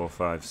 3, 4,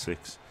 5,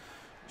 6.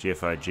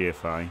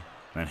 GFI.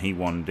 Then he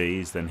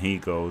 1Ds. Then he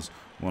goes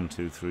 1,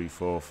 2, 3,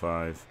 4,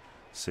 5,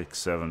 6,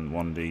 7.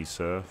 1D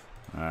surf.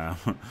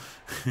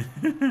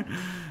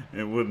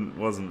 It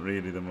wasn't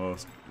really the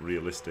most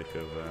realistic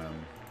of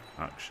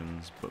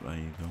actions, but there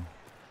you go.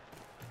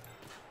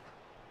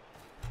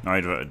 No,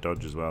 I'd a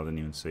dodge as well. Didn't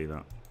even see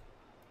that.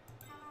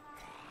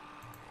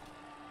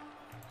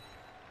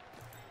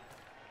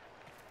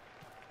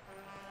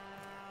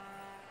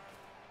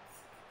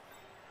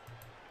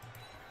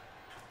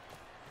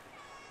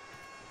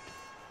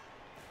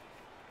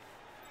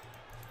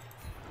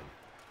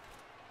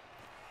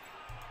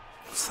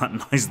 What's that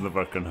noise in the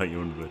background? How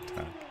you under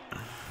attack?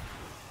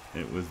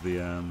 It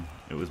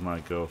was my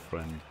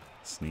girlfriend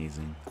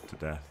sneezing to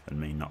death and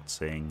me not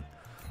seeing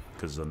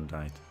because Zun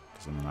died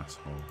because I'm an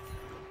asshole.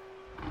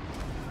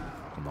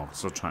 I'm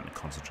also trying to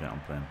concentrate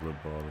on playing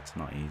Bloodbowl. It's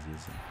not easy,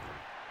 is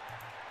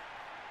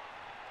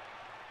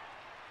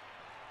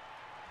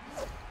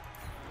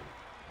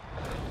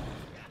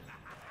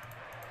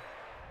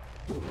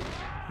it?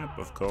 Yep,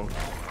 of course.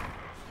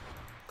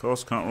 Of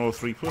course, can't roll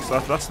 3+.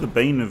 That's the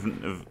bane of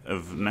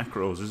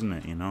Necros, isn't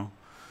it? You know.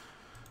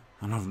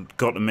 And I've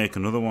got to make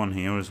another one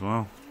here as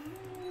well.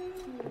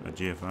 A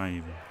GFI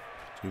even.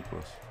 2+.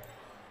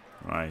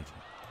 Right.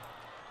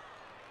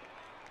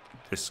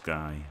 This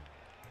guy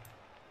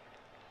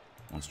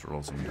wants to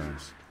roll some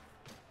dice.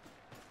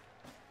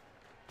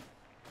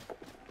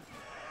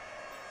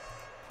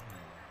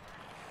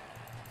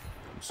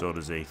 So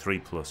does he.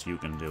 3+, you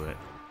can do it.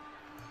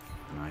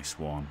 Nice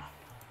one.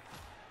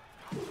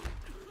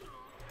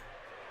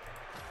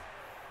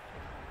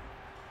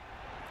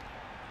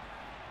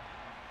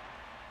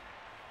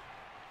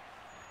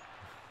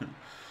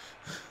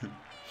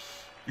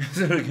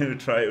 So we're going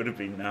to try, it would have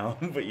been now,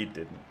 but you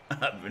didn't.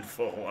 I'd been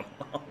 4-1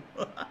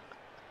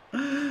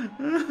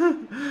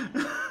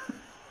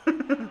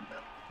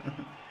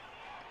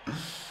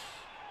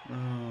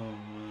 Oh,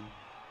 man.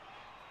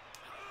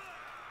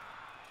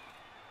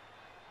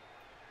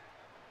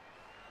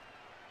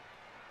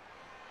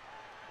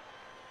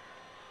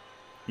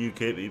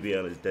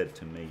 UKBBL is dead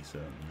to me,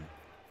 certainly.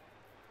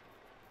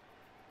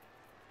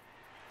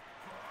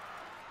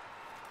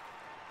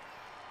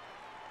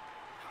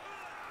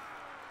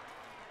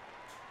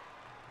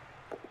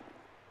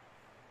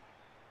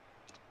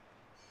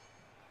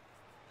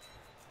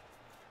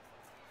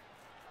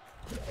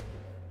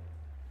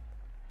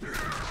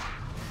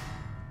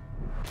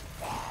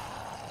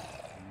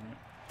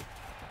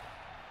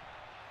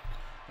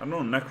 I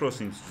don't know, Necro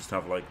seems to just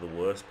have like the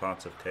worst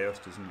parts of Chaos,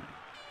 doesn't it?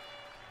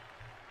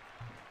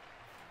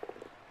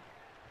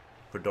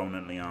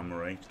 Predominantly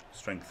armor 8,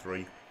 strength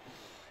 3,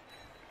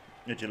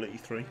 agility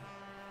 3.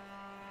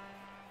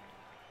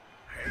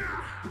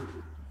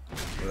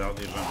 Without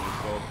the advantage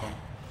of Gore.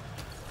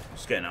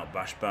 Just getting out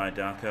bashed by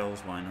Dark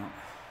Elves, why not?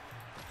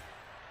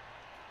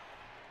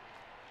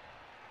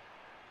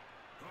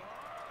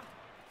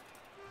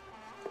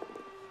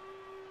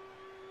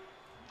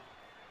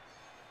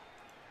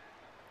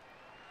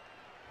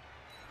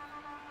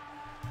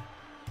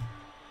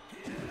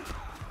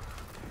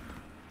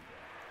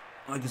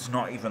 Like, it's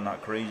not even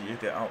that crazy to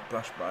get out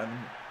bashed by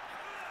them.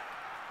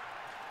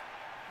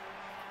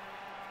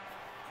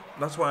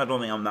 That's why I don't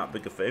think I'm that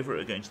big a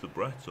favourite against the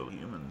Bretts or the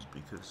humans,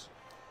 because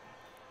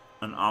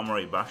an armor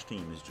 8 bash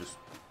team is just...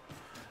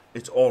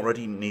 It's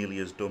already nearly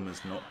as dumb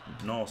as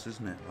Norse,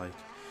 isn't it? Like,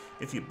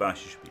 if you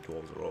bash, you should be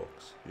Dwarves or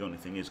Orcs. The only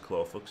thing is,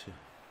 Claw fucks you.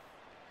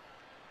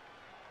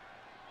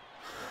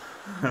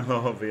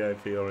 Hello,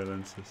 VIP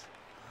Oriolensis.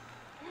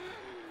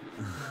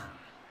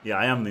 Yeah,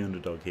 I am the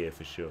underdog here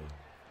for sure.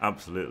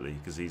 Absolutely,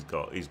 because he's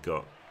got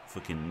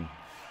fucking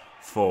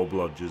 4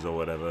 blodgers or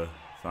whatever,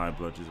 5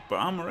 blodgers. But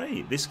I'm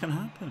right. This can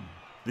happen.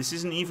 This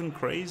isn't even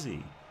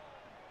crazy.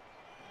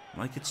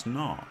 Like, it's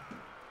not.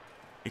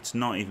 It's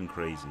not even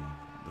crazy,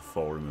 the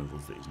 4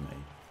 removals that he's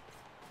made.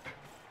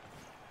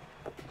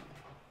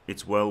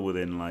 It's well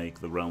within,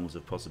 like, the realms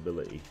of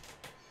possibility.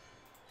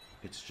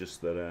 It's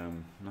just that,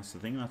 that's the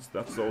thing.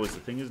 That's always the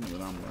thing, isn't it,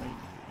 with I'm right?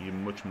 You're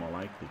much more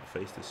likely to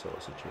face this sort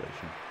of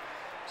situation.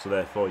 So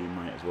therefore, you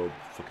might as well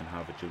fucking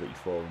have agility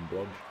 4 and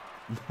blodge.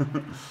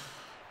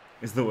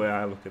 Is the way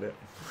I look at it.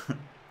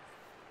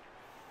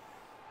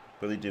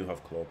 But they do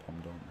have claw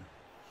palm, don't they?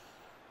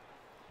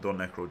 Don't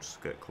Necro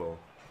just get claw?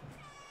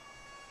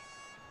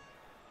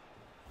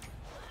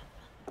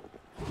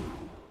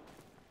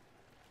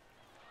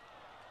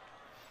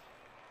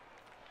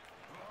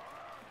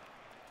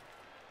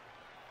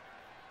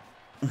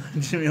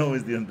 Jimmy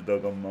always the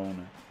underdog on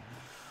Mona.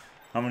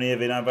 How many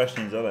Avian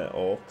Bastions are there?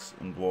 Orcs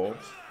and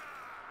dwarves.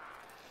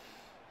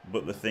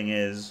 But the thing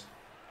is,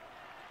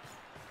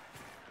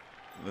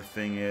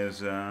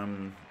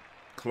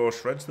 claw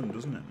shreds them,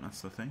 doesn't it?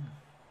 That's the thing.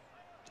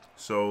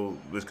 So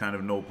there's kind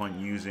of no point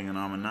using an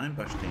armor 9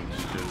 bash team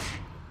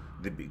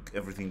because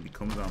everything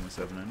becomes armor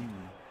 7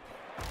 anyway.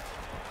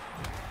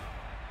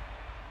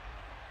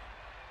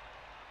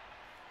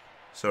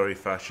 Sorry,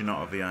 Fash, you're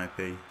not a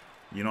VIP.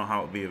 You know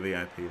how to be a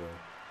VIP though.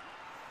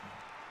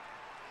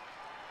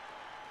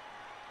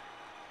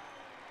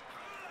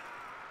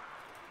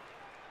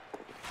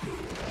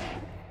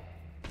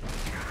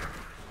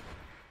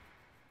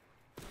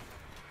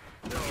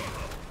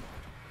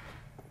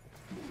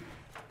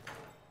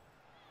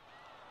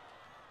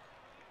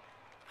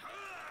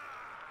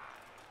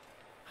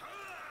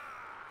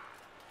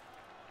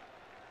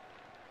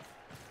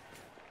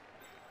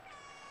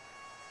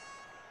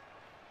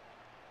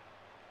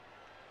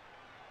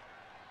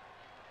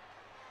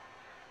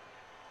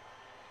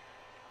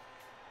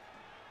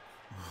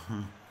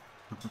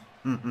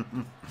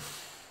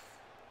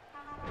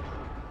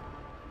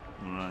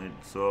 Right,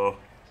 so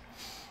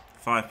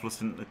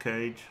 5+ into the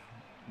cage,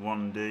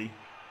 1D.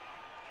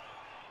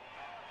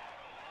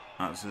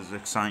 That's as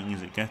exciting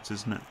as it gets,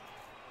 isn't it?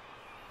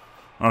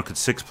 Or I could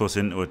 6+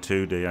 into a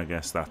 2D. I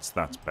guess that's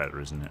better,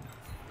 isn't it?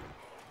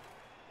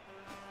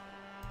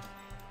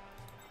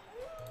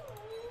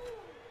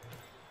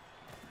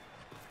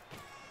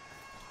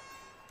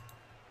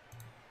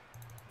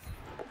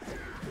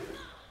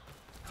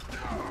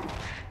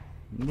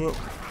 Whoop.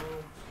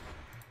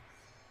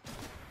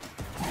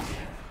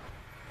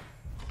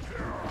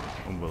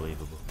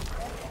 Unbelievable.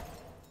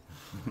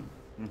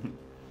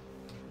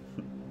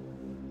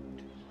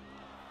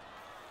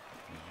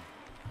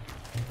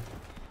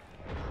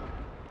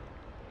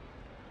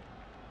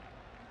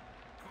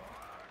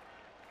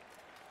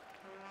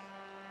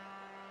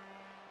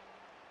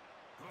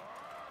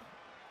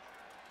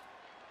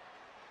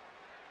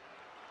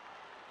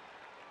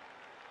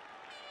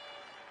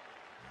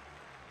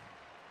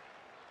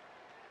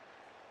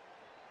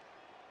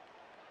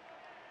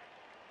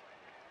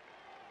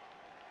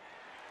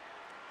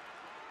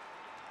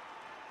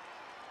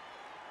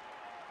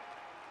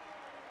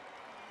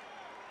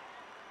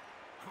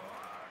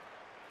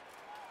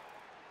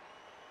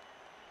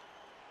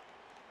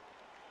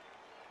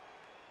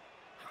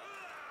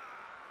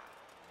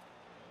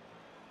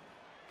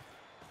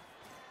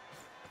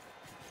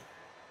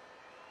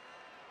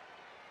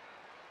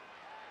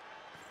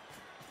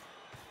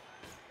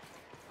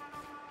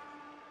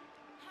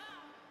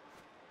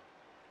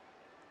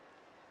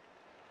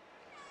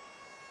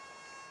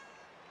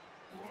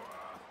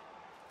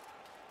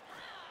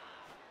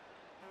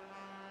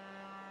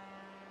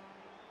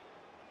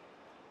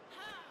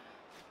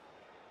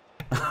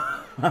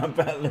 I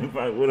bet Luke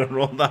would have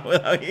rolled that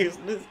without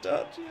using his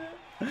touch.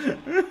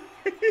 Yeah.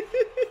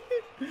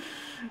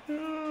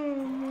 Oh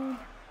man.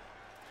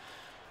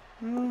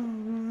 Oh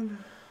man.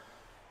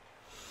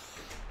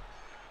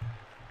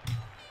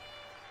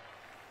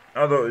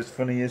 I thought it was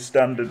funny his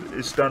standard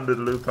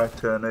Lupac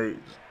turn 8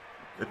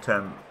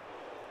 attempt.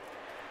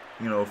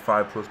 You know,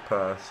 5+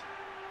 pass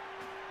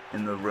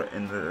in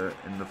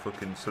the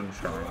fucking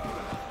sunshine,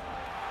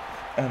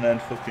 and then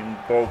fucking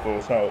ball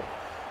goes out.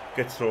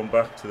 Gets thrown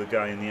back to the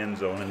guy in the end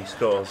zone and he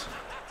scores.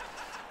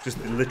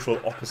 Just the literal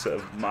opposite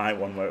of my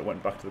one where it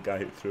went back to the guy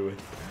who threw it.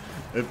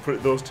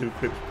 Those two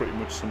clips pretty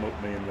much sum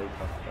up me and Luke,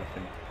 I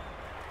think.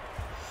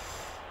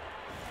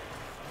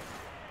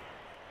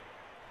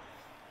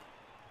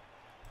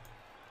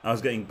 I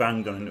was getting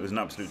banged on and it was an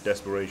absolute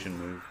desperation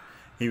move.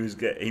 He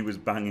was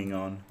banging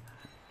on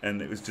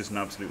and it was just an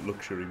absolute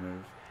luxury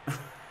move.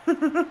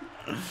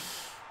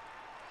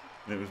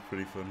 It was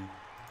pretty funny.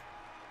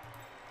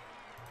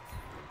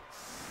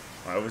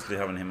 Obviously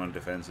having him on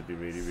defense would be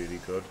really, really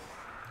good.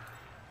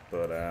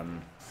 But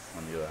on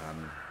the other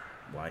hand,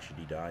 why should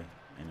he die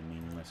in a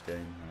meaningless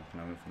game? I can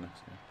have him for next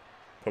game.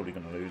 Probably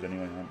going to lose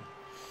anyway, aren't I?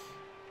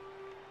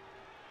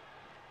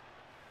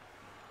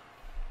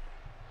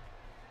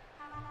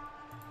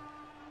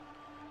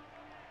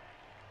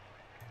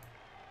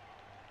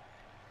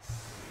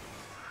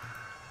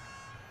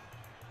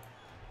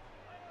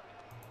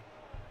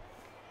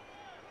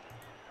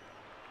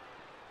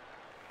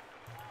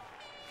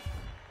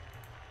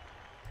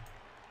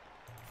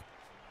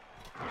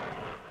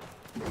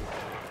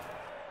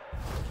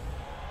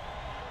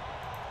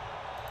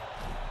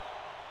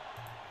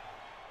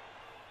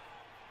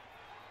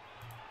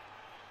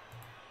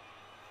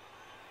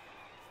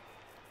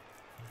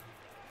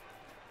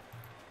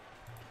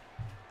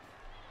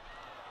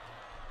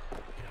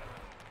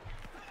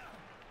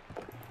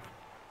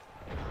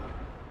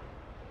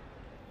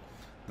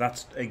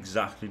 That's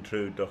exactly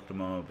true, Dr.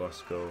 Mama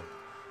Bosco.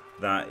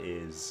 That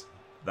is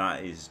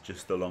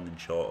just the long and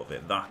short of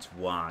it. That's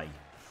why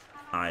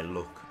I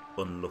look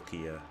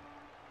unluckier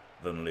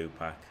than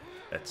Lupac,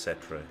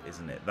 etc.,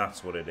 isn't it?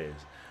 That's what it is.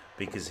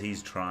 Because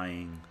he's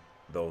trying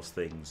those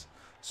things,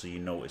 so you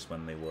notice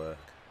when they work.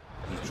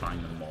 He's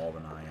trying them more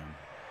than I am.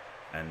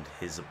 And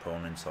his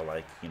opponents are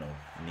like, you know,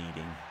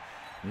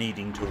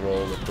 needing to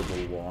roll a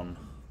double one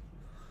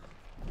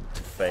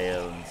to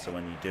fail, and so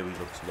when you do, he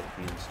looks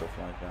lucky and stuff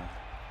like that.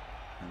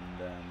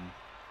 And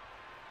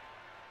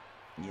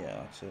yeah,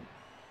 that's it.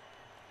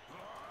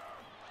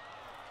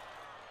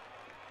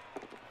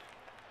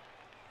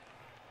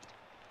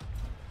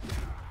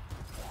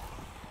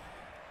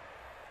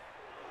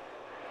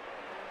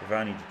 If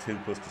I need a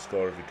 2+ to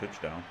score every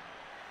touchdown,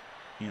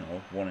 you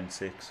know, 1 in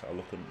 6,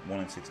 1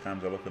 in 6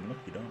 times I look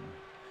unlucky, don't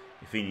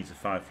I? If he needs a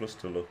 5+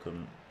 to look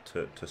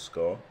to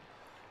score,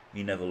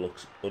 he never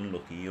looks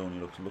unlucky. He only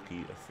looks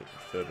lucky a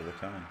third of the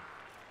time.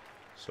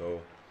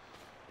 So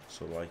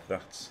like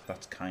that's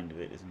kind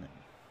of it, isn't it?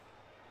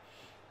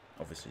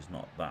 Obviously, he's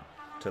not that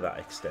to that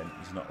extent.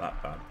 He's not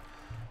that bad.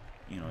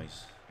 You know,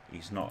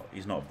 he's not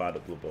bad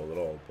at Bloodbowl at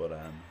all. But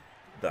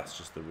that's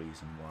just the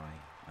reason why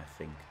I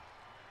think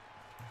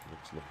he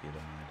looks luckier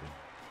than I do.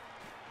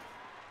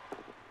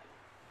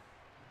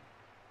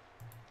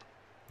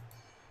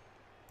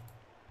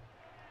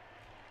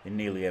 In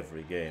nearly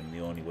every game,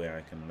 the only way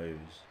I can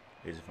lose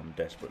is if I'm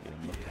desperately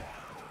unlucky.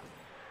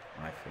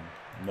 I think.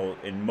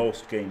 In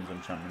most games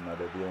on Champion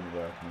Ladder, the only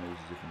way I can lose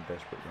is if I'm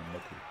desperately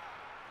unlucky.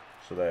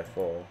 So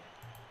therefore,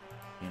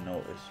 you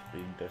notice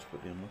being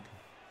desperately unlucky.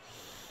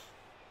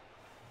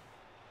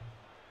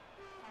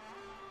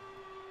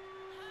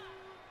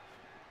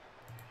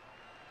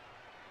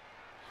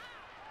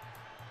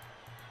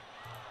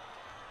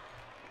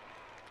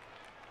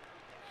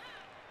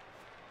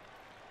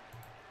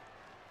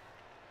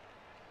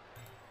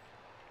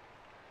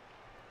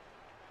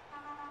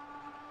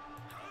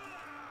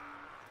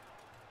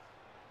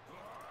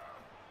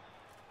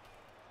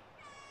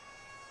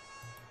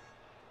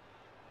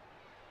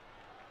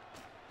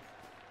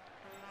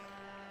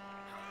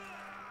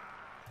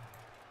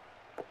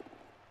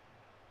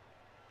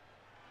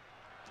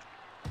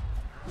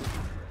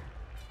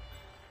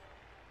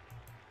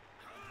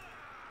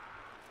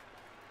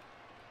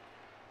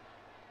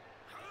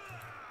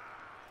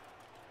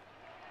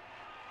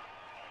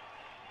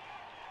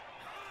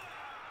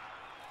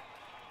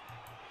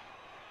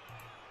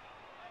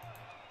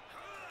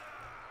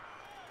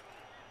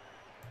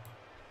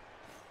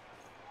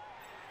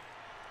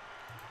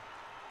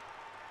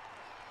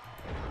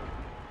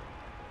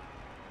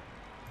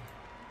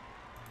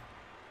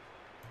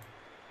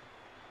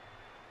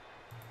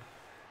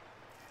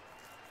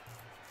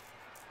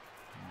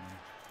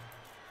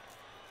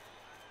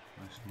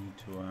 I just need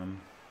to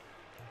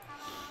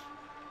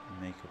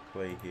make a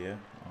play here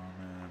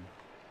on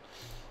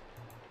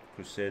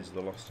Crusades of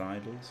the Lost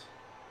Idols.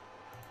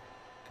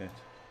 Get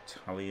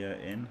Talia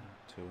in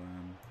to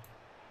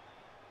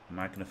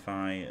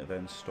magnify,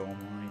 then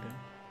Stormrider.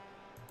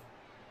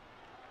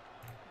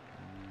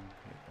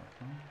 Put it back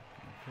on.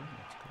 Okay,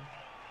 that's good.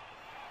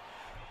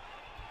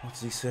 What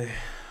does he say?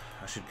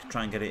 I should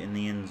try and get it in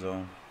the end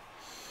zone.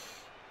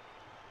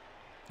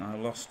 I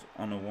lost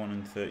on a 1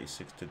 in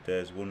 36 to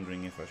Des,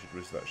 wondering if I should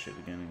risk that shit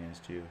again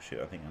against you.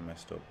 Shit, I think I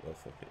messed up. Well,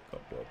 fuck it,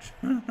 got blocked.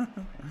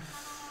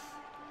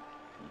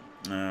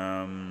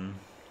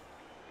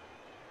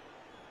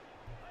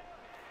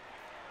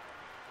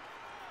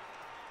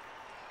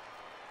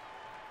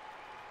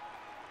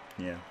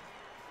 Yeah.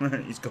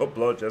 He's got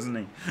blodge, hasn't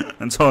he?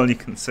 That's all you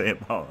can say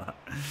about that.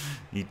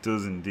 He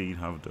does indeed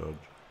have dodge.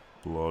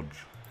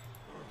 Blodge.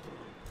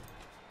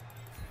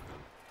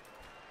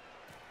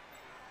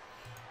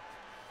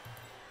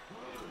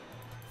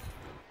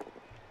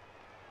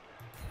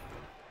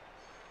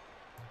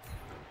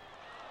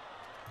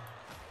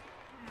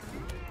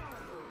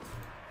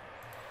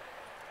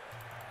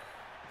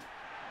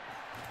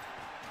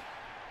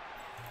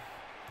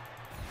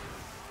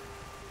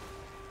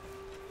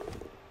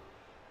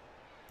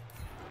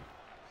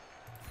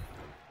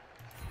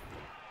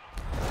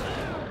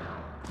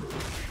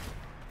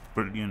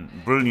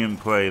 Brilliant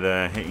play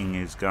there, hitting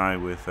his guy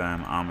with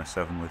armor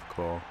 7 with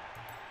claw.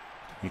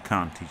 You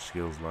can't teach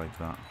skills like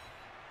that.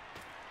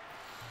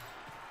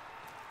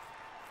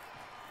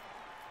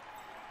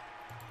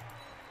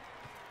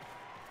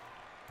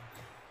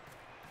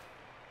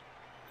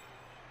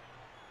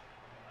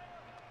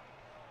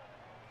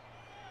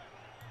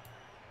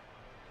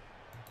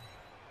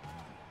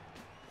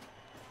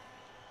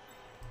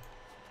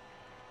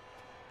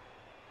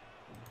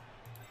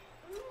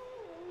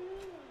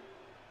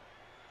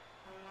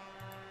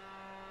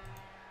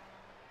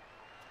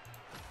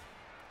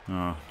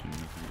 Oh, didn't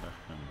even back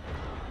then.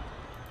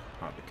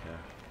 Hardly care.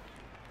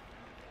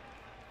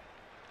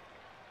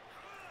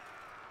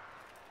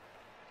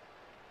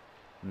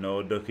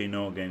 No ducky,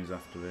 no games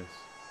after this.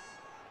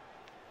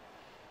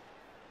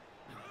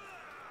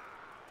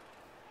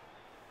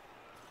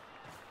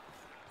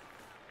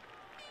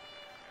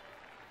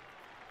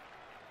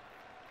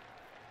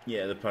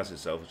 Yeah, the pass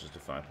itself is just a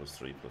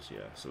 5+3+, yeah.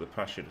 So the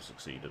pass should have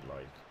succeeded,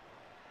 like,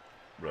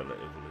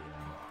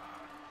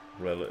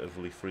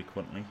 relatively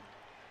frequently.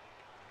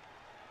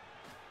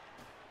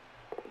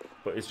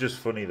 But it's just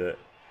funny that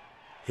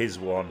his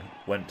one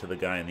went to the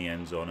guy in the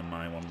end zone and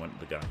my one went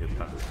to the guy who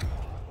passed.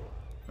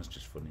 That's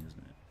just funny, isn't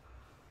it?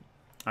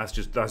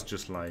 That's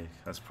just like,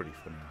 that's pretty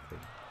funny, I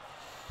think.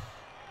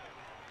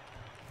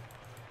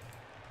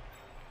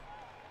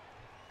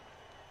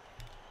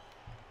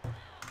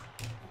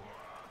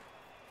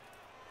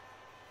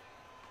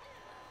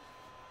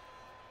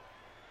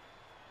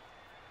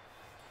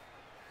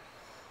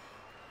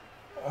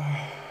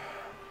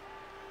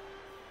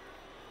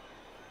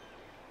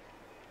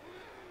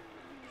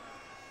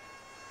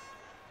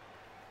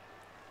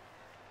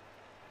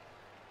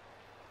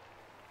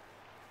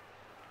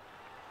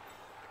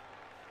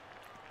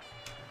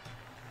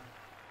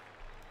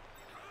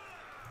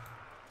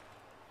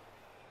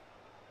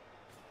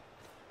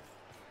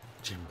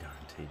 Jim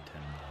guaranteed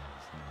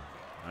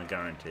 $10. I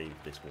guarantee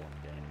this one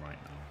game right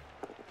now.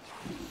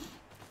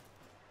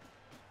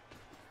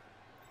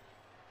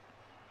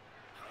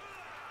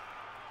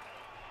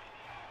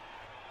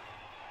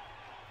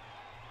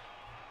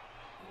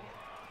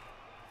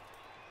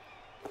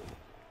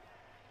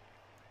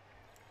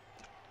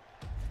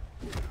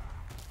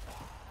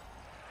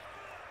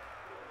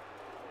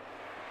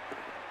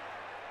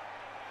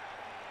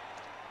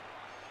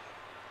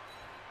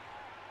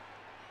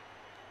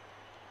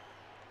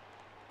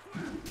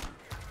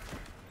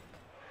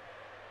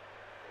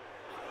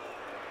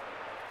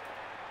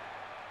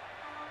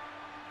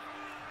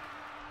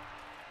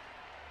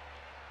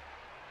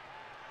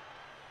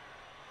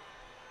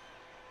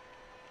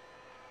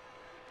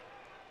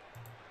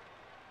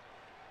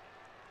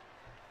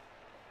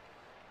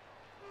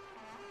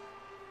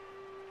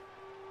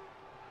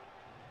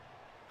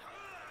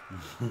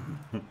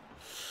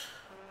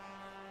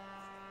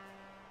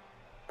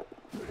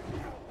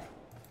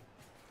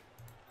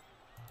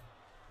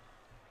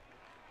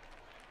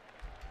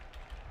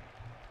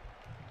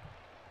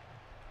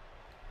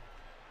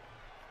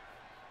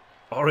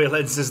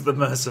 Oriolense is the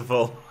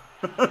merciful.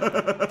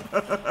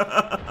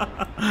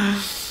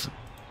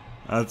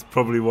 That's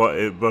probably what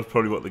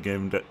the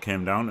game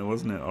came down to,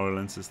 wasn't it?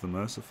 Oriolense is the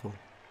merciful.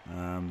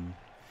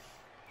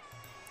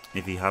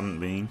 If he hadn't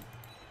been,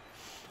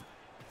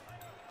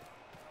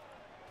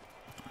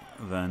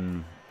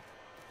 then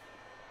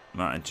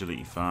that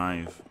agility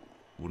 5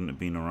 wouldn't have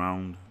been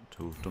around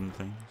to have done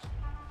things.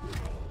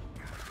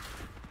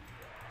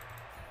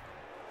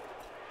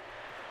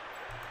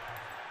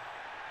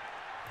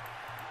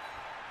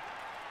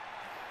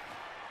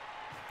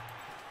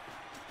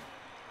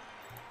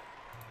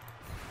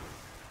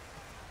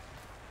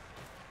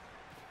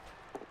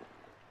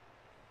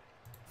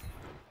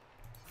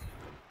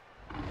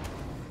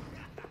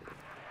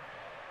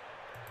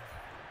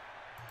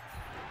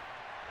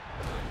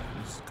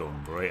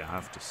 Going great, I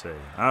have to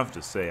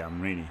say.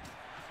 I'm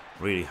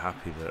really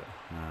happy that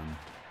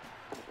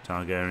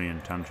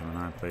Targaryen, Tantrum and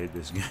I played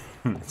this game.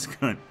 It's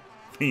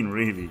been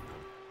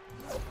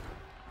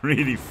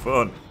really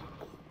fun.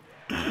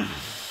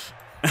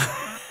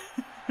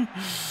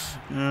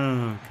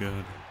 Oh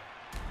god.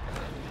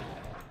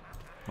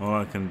 All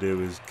I can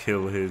do is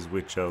kill his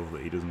witch elf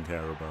that he doesn't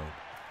care about.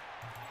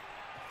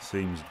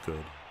 Seems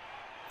good.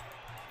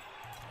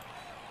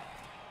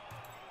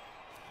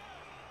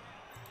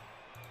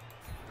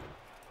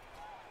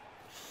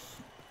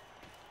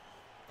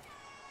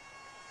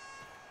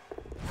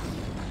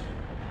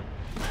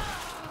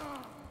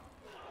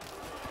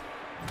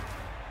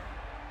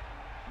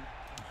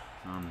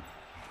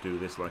 Do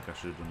this like I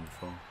should have done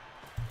before.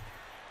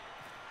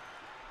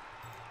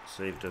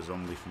 Saved a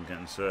zombie from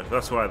getting surfed.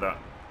 That's why that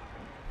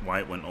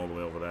white went all the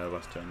way over there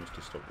last turn, was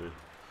to stop the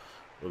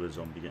other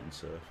zombie getting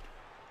surfed.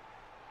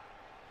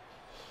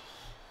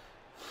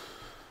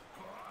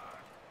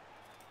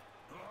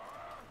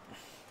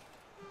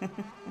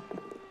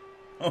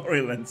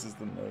 Oriolense is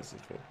the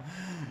merciful.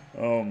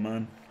 Oh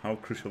man, how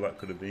crucial that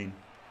could have been.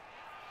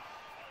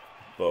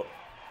 But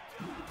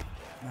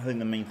I think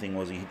the main thing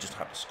was he just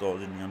had to score,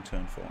 didn't he, on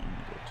turn 4 and he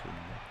got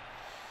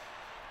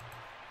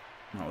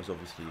 2. That was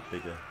obviously a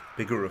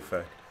bigger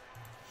effect.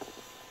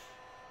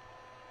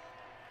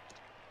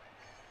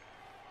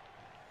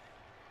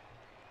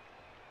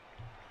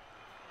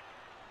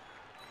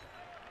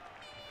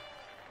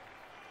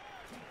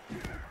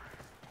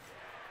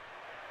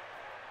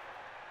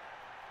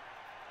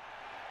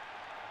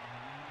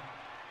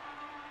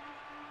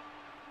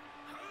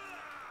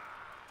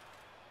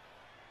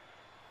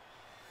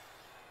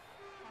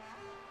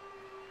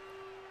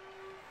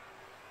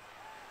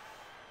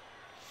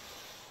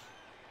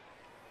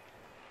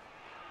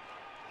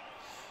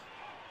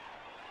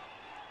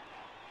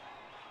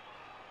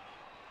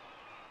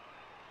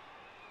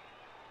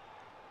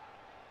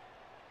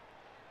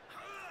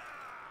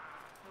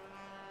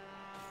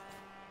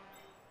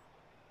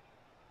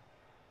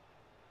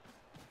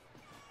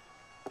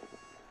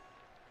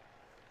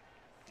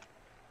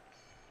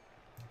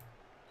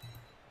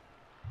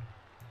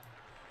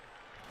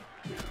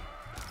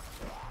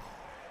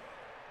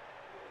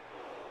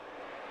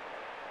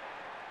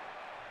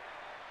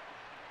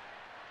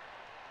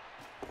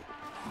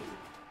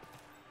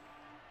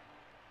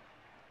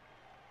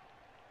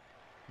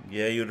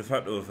 Yeah, you'd have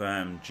had to have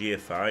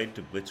GFI'd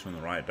to blitz from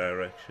the right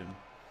direction.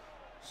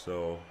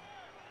 So,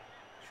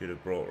 should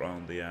have brought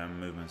around the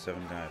movement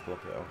 7 guy, block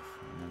it off,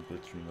 and then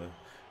blitz from the...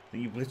 I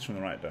think you blitz from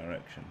the right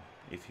direction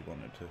if you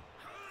wanted to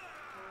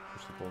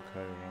push the ball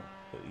carrier out,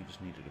 but you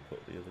just needed to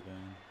put the other guy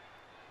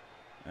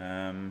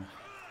in.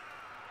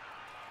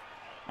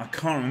 I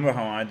can't remember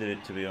how I did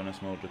it, to be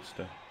honest,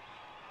 Modrister.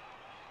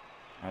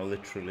 I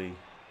literally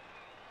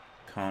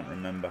can't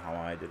remember how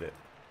I did it.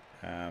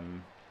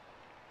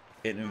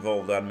 It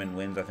involved admin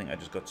wins. I think I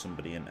just got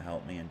somebody in to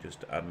help me and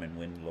just admin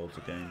win loads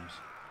of games.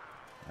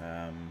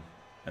 And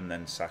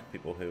then sack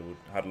people who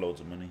had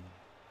loads of money.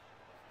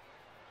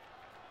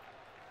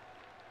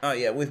 Oh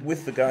yeah,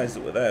 with the guys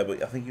that were there,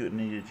 but I think you would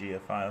need a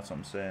GFI, that's what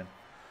I'm saying.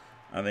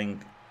 I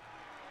think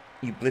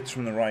you blitz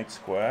from the right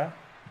square,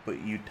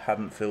 but you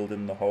hadn't filled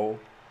in the hole.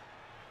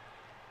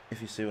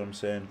 If you see what I'm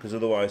saying, because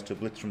otherwise to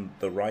blitz from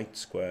the right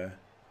square,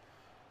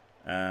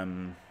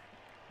 yeah,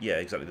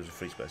 exactly. There's a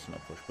free space to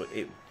not push, but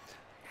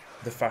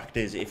the fact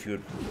is, if you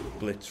would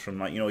blitz from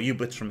like, you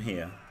blitz from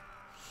here,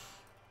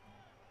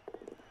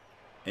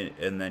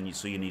 and then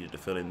so you needed to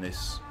fill in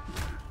this.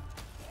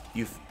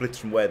 You blitz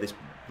from where this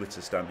blitz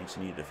is standing, so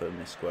you needed to fill in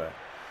this square.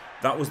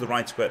 That was the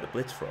right square to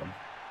blitz from,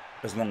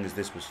 as long as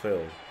this was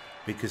filled.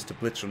 Because to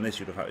blitz from this,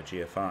 you'd have had a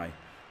GFI,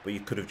 but you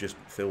could have just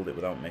filled it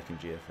without making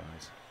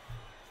GFIs.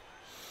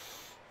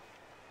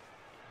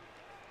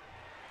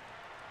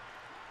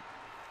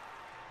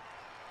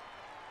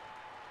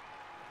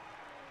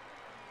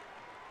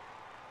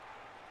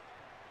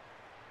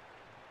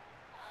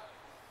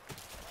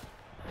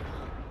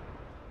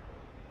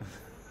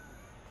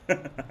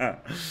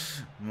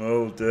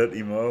 Mo,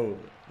 dirty Mo.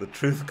 The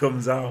truth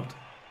comes out.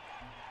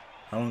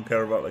 I don't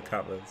care about the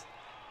Kappas.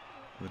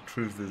 The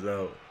truth is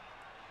out.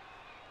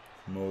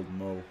 Mo.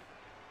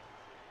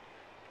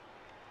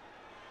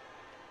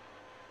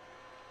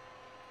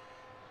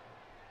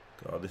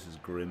 God, this is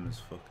grim as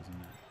fuck,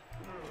 isn't it?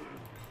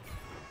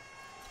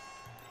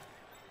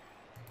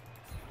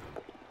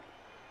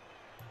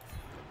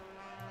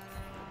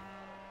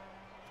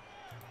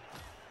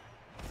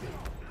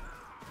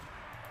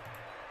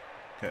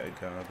 Get a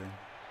guard in.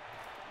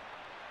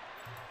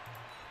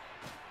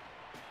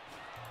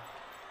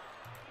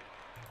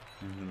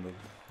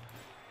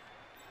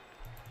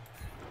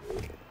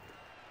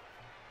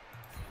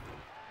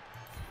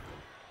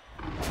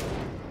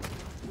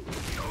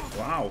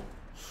 Wow.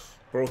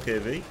 Broke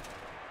AV.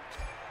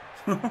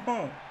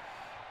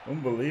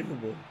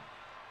 Unbelievable.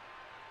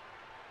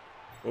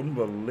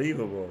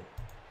 Unbelievable.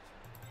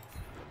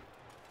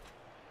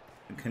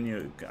 Can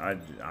you... I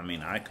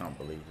mean, I can't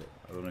believe it.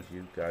 I don't know if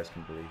you guys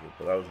can believe it,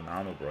 but that was an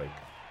armor break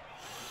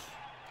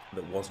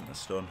that wasn't a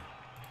stun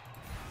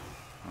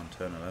on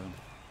turn 11.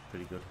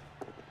 Pretty good.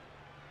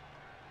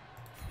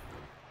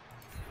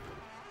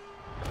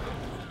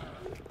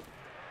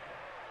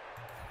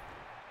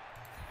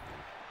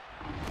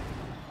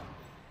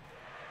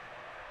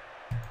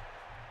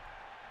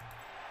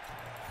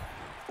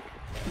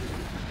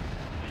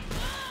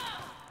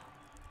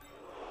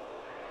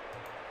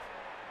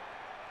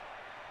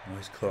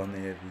 He's calling the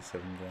AV7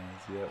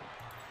 guys, yep.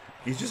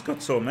 He's just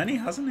got so many,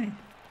 hasn't he?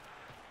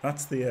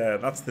 That's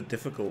the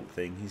difficult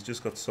thing. He's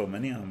just got so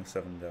many armor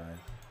 7 guys.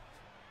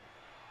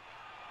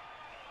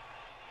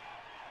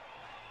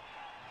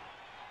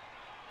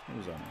 He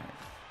was on 8.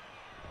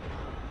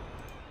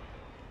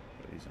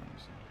 But he's on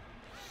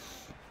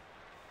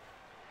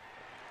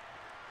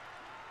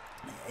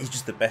 7. He's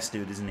just the best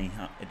dude, isn't he?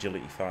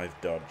 Agility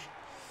 5 dodge.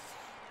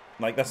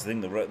 Like, that's the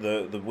thing,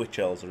 the Witch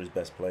Elves are his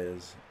best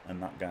players,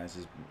 and that guy's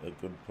a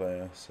good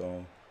player,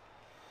 so...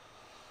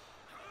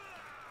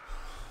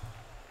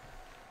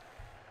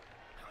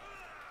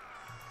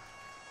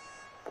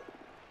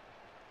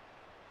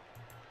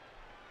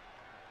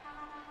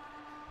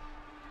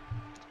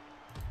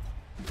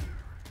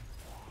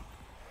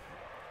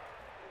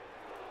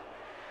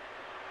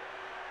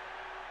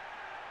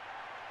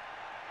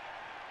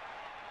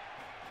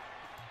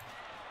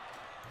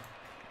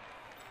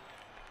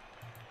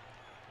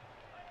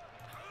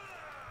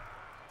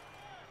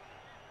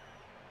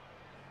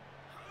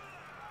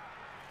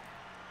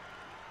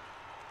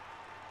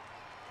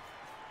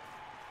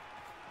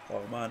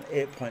 Oh man,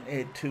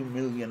 8.82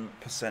 million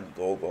 %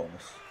 goal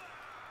bonus.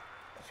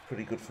 That's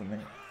pretty good for me.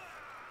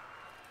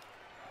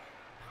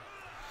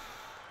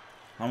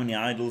 How many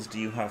idols do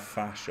you have,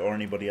 Fash, or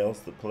anybody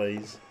else that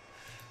plays?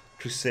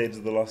 Crusades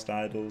of the Lost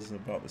Idols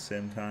about the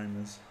same time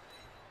as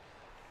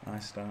I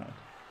started.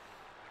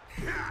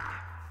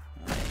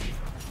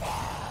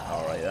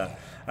 Alright, yeah.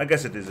 I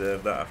guess I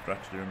deserved that after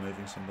actually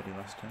removing somebody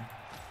last time.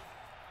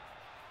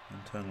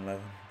 On turn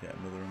 11, get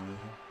another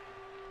removal.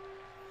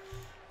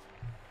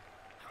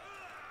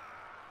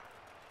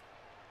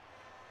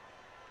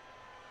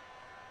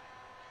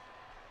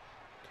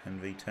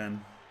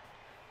 10v10.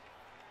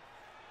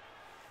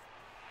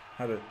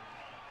 Had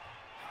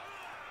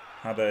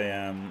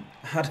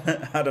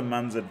a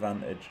man's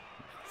advantage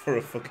for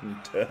a fucking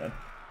turn.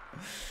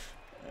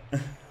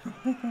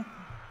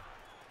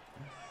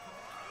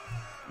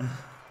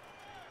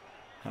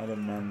 Had a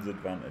man's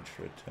advantage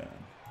for a turn.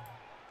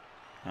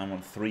 I'm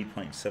on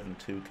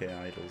 3.72k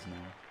idols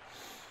now.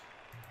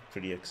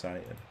 Pretty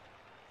excited.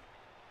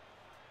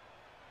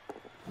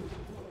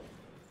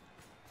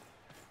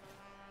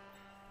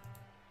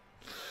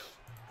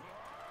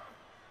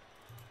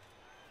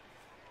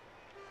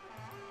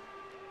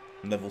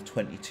 Level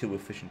 22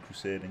 efficient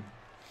crusading.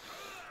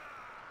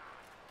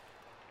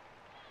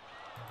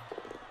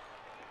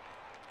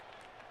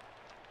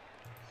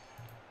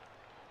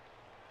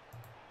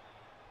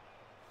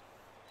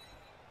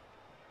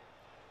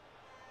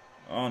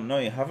 Oh no,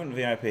 you haven't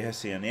VIP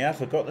Hessian. Yeah, I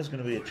forgot there's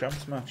going to be a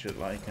champs match at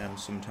like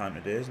sometime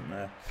today, isn't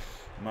there?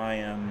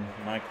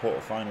 My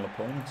quarter-final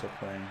opponents are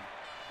playing.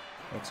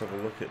 Let's have a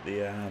look at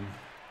the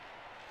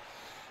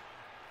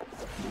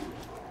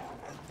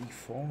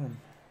forum.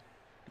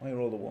 Oh, you're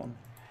all the one.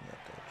 Yeah,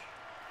 dodge.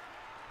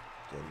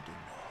 Dirty ding.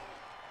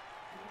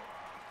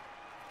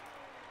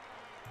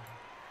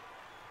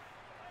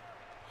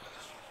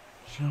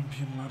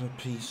 Champion ladder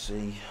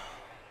PC.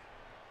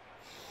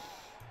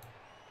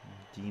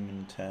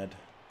 Demon Ted.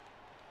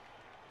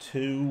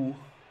 2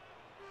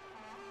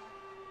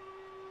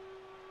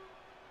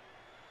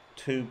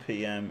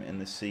 PM in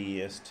the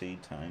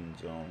CEST time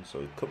zone, so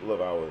a couple of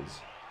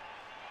hours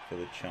for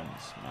the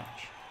champs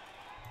match.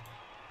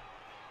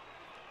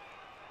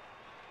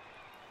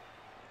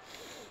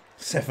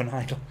 7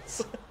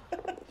 idols.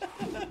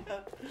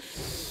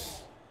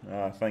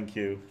 Thank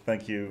you,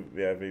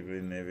 yeah, people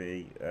in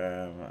Navy.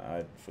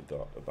 I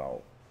forgot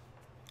about,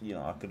 you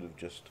know, I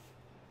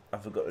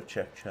forgot to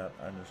check chat.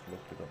 I just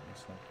looked it up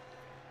myself.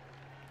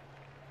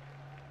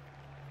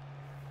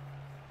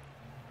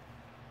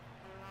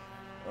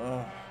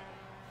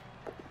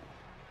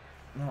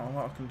 Not a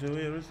lot I can do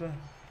here, is there?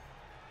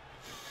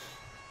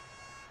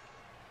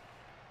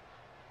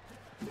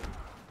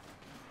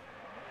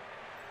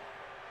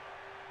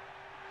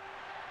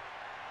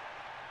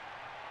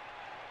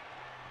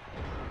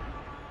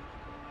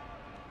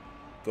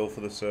 Go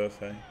for the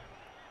surf, eh?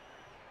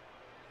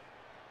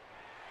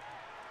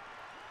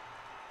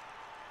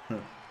 I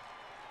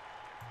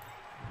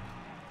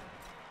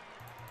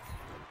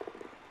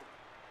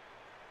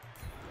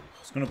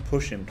was gonna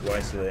push him to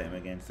isolate him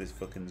against this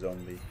fucking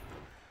zombie.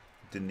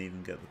 Didn't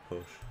even get the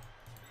push.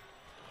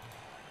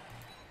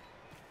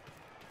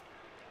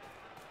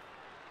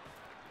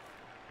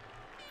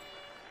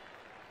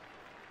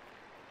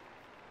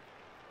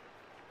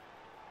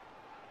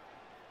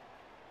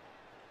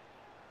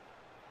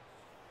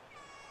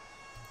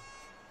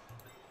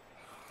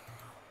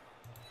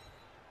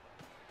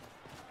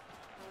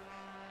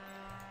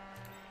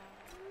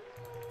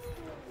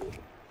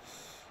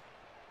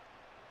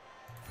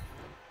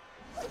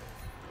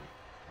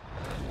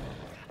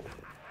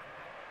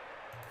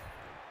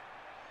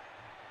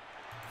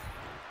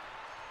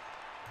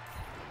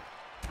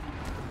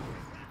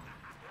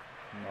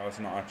 It's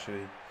not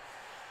actually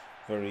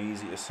very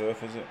easy to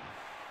surf, is it?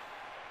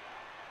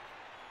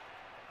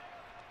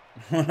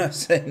 When I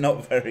say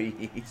not very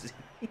easy,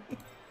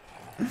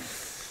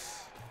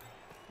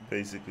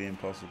 basically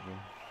impossible.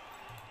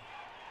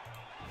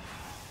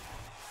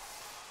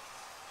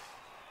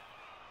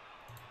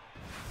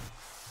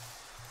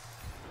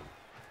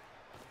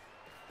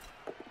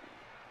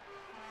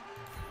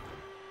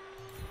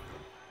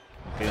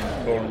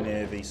 Okay, Gore in the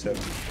AV7.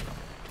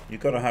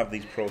 You've got to have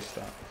these pro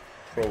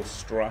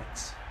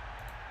strats.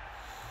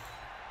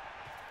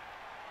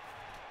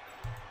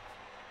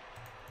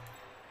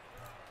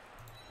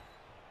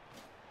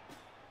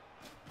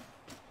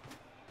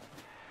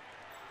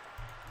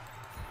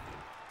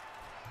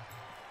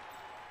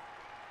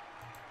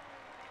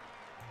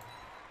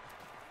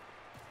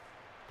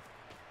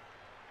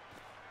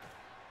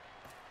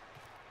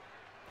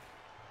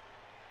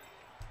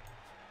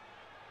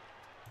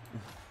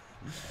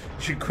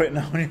 You should quit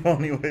now when you've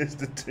only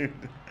wasted 2.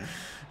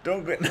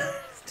 Don't quit now.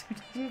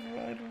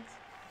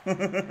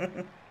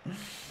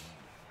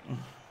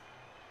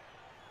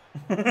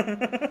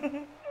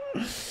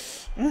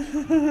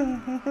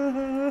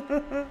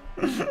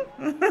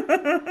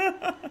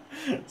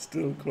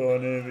 Still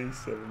clawing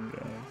AV7,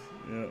 guys.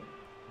 Yeah.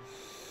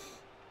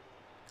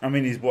 I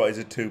mean, he's a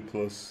 2+,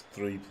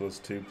 3+,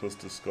 2+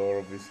 to score,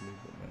 obviously,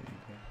 but there you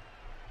go.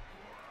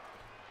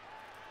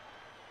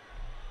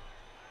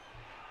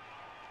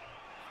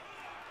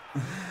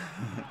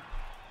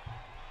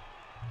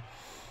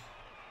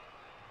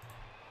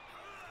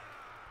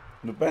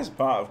 The best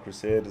part of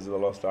Crusaders of the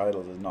Lost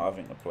Idols is not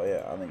having to play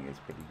it. I think it's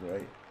pretty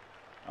great.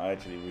 I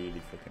actually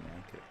really fucking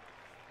like it.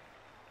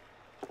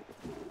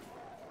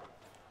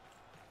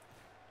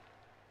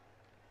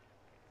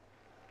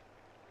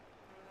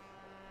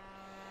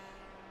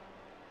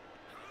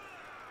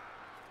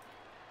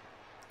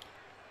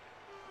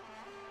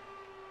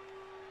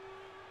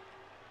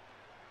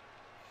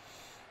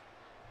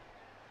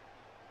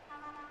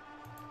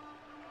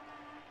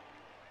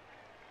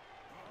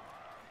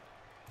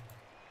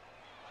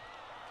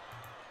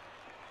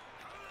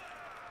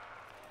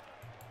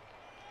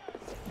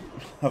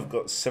 I've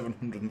got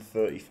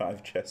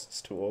 735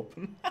 chests to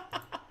open.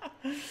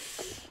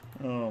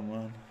 Oh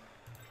man.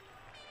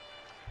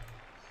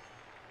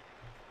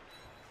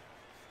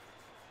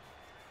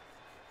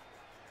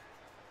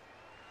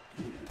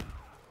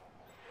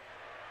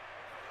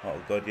 Oh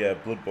god, yeah,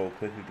 Bloodbowl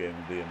clicker game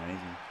would be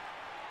amazing.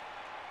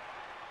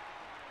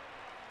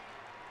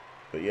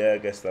 But yeah, I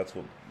guess that's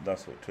what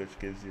Twitch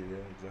gives you.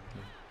 Yeah,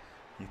 exactly.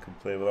 You can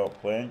play without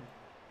playing.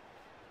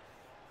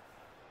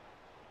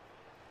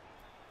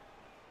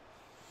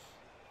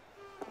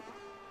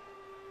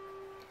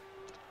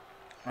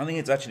 I think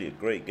it's actually a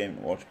great game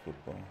to watch,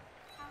 Bloodbowl.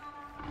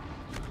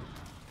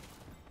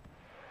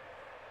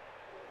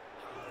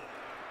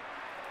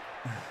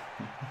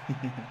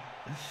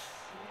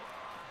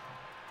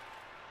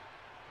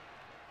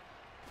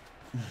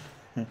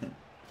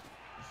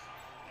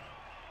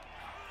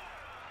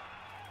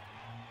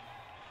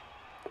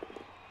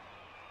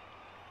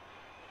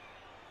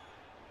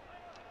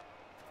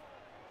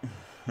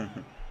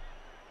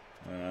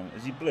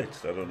 Is he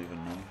blitzed? I don't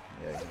even know.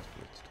 Yeah, he has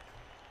blitzed.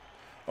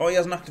 Oh, he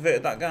hasn't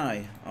activated that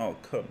guy. Oh,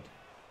 cunt.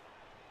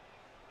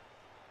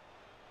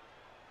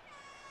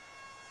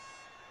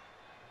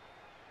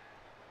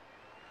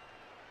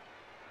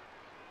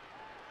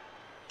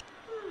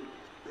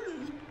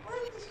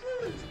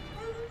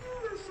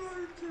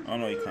 Oh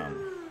no, he can't.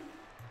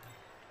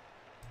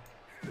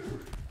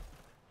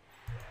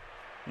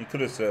 He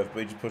could have served, but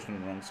he just pushed him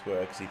in the wrong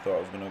square because he thought I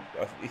was gonna.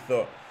 He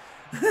thought.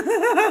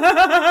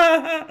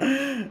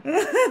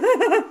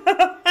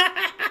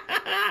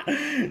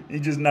 He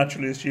just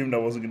naturally assumed I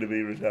wasn't going to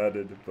be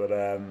retarded, but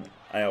I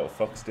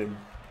outfoxed him.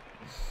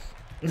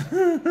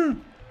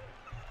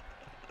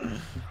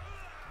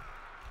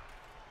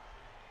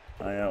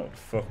 I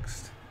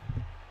outfoxed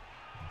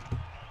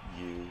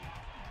you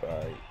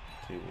by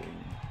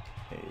doing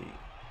a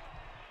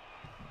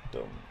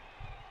dumb.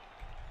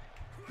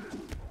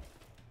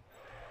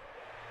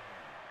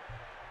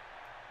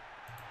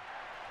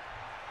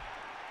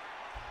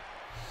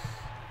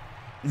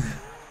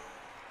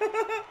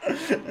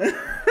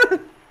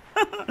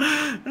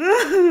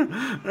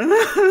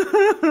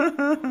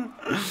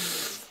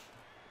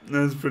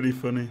 That's pretty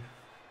funny.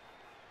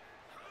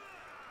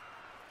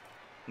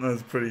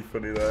 That's pretty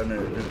funny though, isn't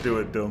it? Just do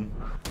it dumb.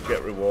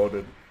 Get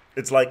rewarded.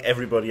 It's like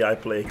everybody I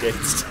play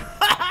against.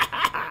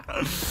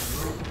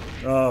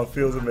 Oh,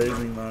 feels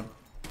amazing, man.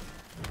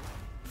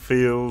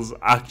 Feels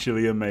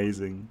actually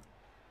amazing.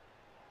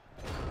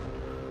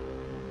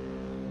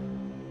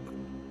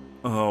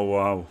 Oh,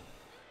 wow.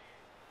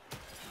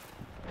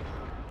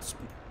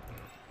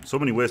 So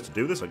many ways to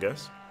do this, I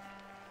guess.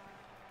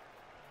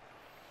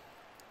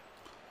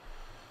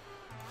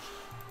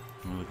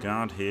 Well, the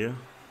guard here.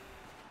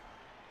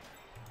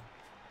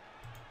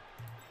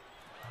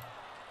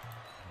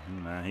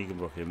 And he can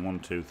block him. 1,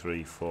 2,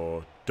 3,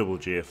 4. Double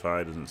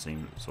GFI doesn't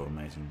seem so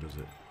amazing, does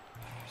it?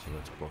 So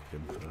let's block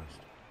him first.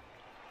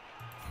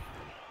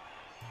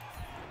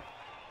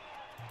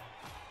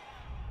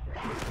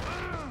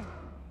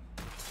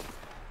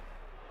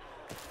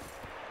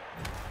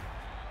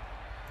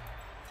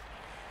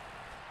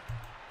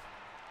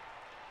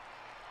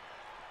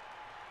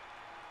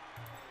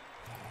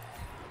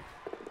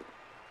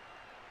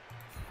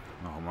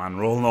 Oh man,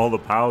 rolling all the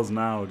pals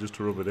now just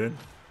to rub it in.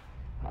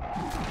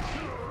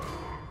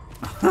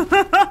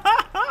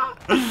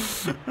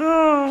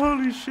 Oh,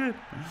 holy shit.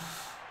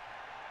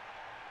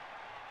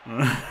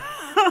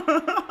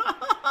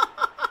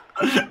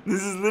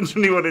 This is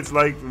literally what it's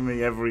like for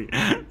me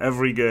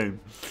every game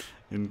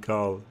in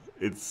Carl.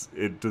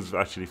 It does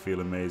actually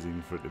feel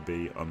amazing for it to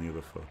be on the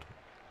other foot.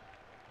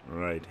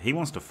 Right, he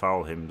wants to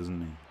foul him,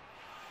 doesn't he?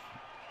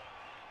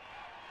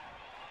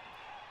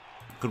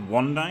 Could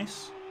 1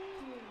 dice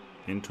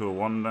into a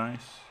 1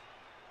 dice.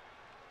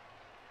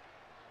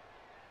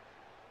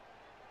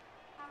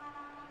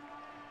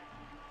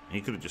 He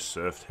could have just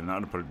surfed him. That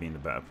would have probably been the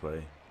better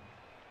play.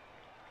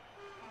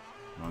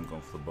 I'm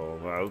going for the ball.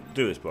 Well, I'll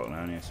do this block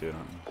now and see what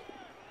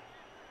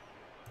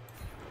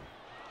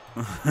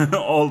happens.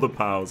 All the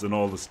powers and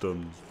all the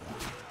stuns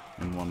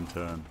in 1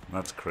 turn.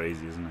 That's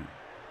crazy, isn't it?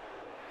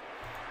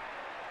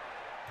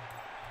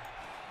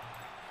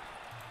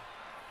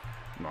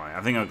 Right,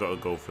 I think I've got to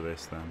go for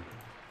this then.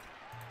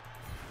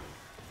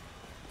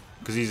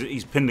 Because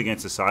he's pinned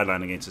against the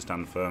sideline against the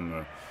stand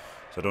firm,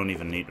 so I don't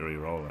even need to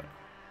re-roll it.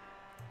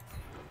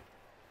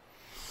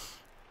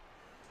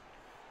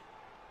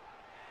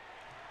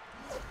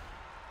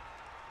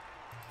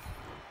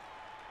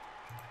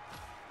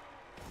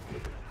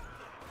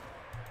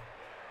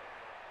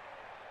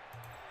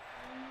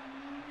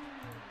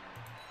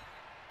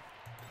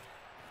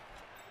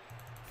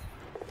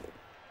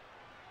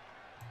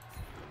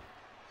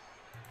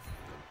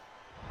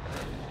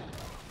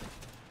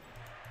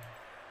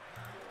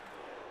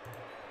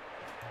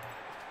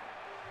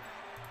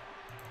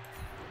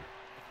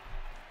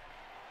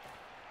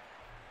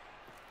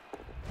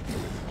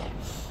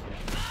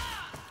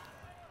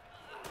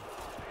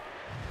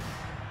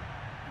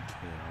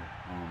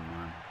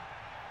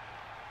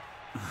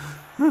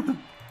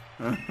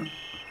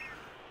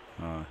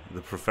 The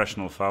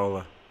professional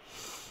fouler.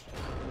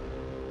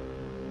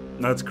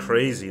 That's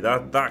crazy.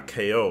 That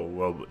KO,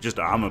 well, just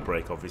armor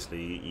break,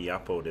 obviously. He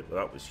appoed it, but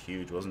that was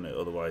huge, wasn't it?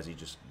 Otherwise, he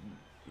just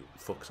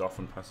fucks off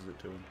and passes it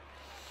to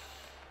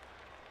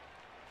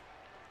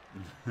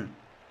him.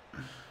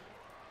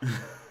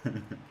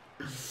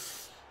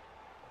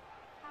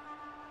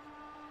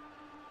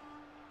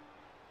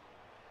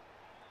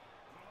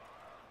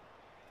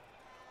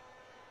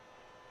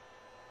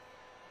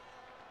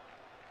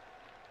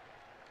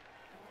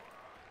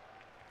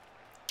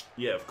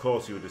 Yeah, of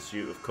course you would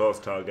assume, of course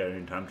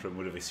Targaryen Tantrum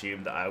would have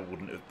assumed that I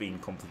wouldn't have been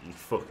completely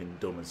fucking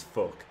dumb as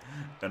fuck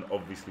and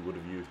obviously would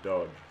have used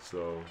dodge,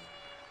 so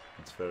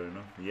that's fair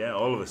enough. Yeah,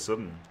 all of a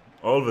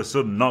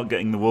sudden not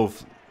getting the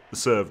wolf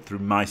served through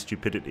my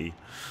stupidity,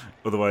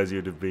 otherwise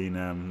you'd have been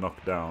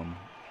knocked down,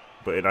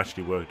 but it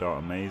actually worked out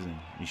amazing.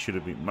 He should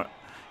have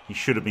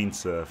been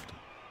served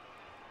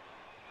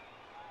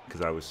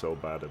because I was so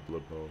bad at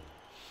Bloodbowl.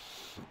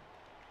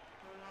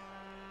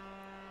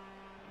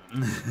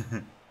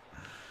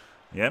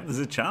 Yep, there's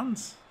a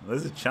chance.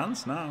 There's a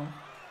chance now.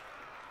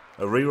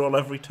 A reroll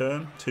every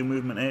turn. 2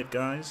 movement 8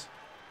 guys.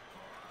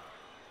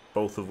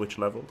 Both of which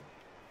leveled.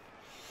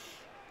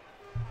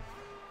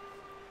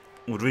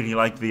 Would really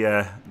like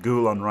the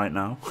ghoul on right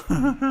now.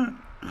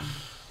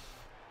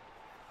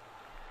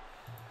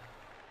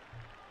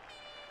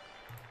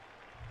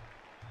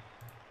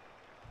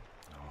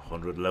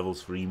 100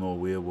 levels for emo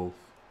werewolf.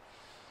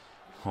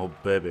 Oh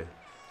baby.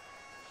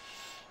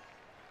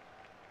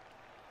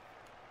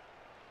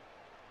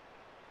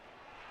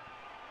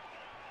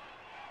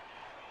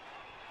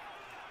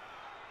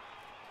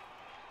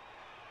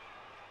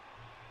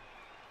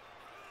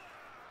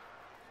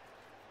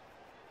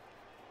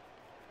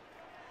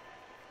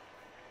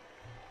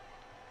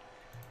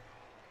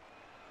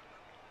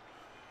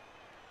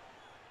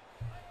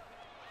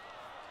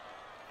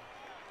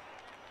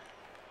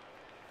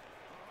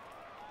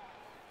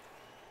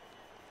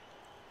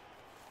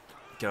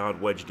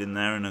 Guard wedged in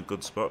there in a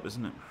good spot,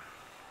 isn't it?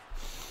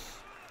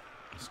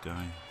 This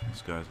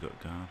guy's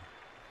got guard.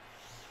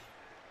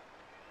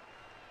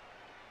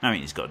 I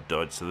mean, he's got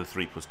dodge, so the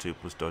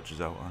 3+2+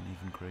 dodges out aren't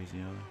even crazy,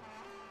 are they?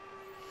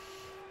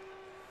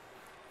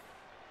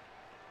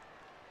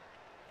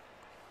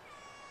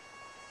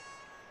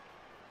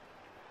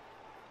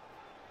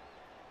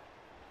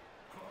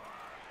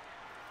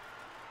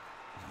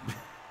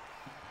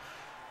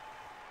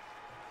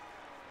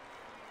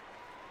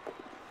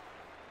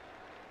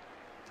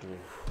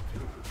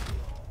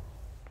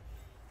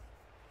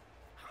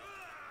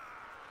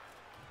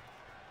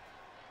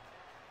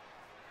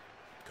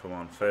 Come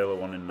on, fail a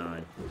 1 in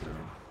 9.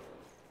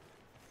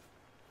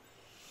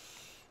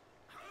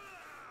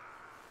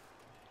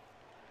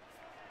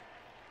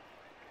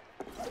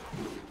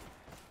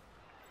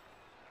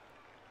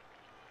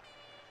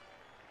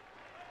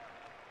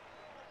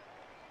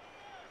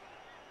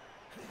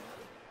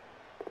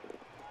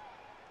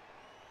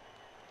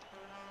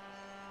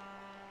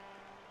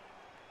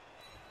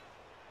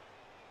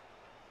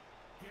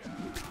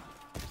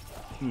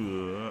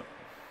 No.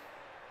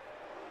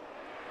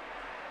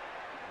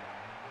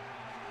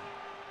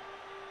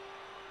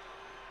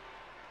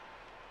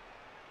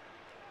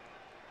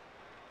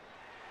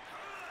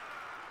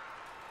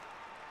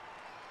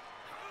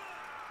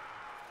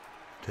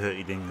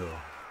 Dirty dingo.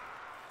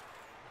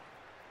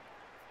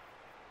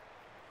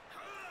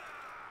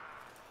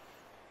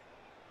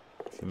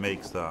 If he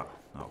makes that,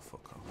 oh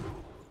fuck off.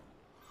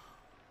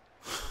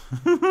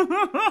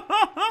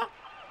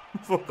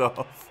 Fuck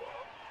off.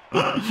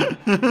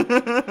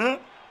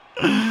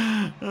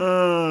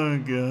 Oh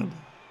god.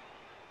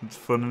 It's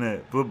fun, isn't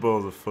it? Blood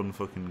Bowl's a fun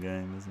fucking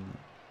game, isn't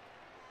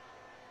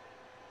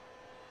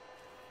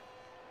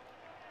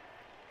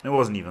it? It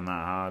wasn't even that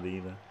hard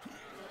either.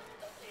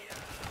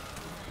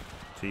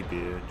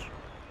 TBH.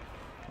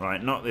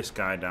 Right, knock this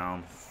guy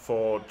down.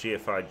 4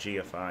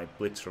 GFI,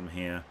 blitz from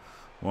here.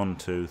 1,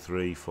 2,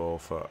 3, 4,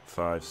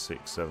 5,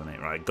 6, 7, 8.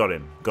 Right, got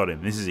him.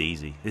 This is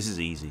easy.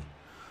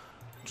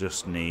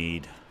 Just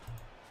need...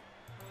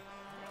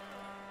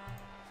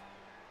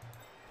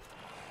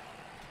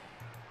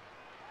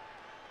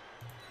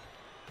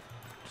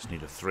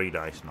 a 3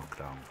 dice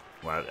knockdown.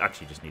 Well,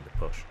 actually just need a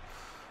push.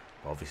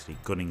 Obviously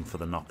gunning for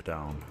the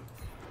knockdown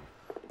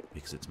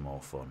because it's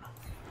more fun.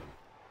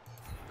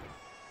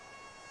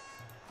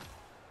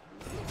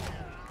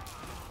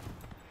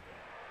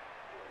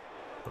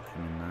 Put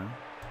him in there.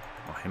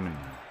 Or him in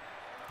there.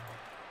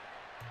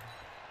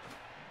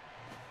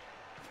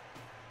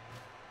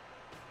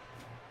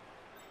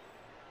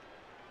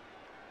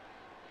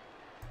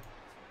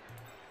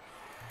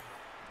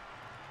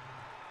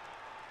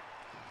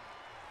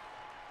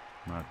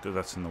 Right,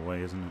 that's in the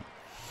way, isn't it?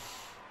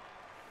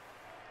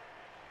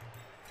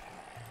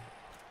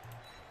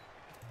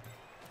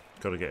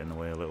 Got to get in the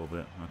way a little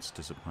bit. That's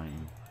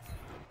disappointing.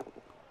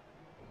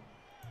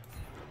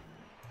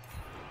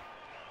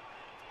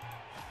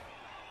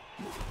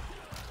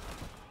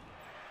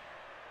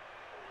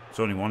 It's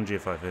only 1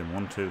 GFI for him.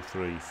 1, 2,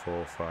 3,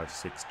 4, 5,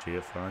 6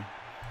 GFI.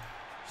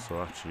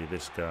 So actually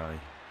this guy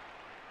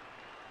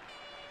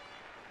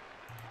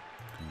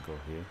can go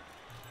here.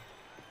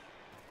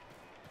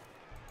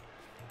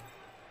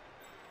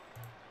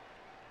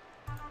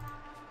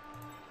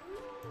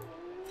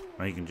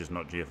 Or he can just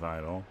not GFI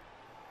at all.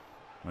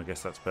 I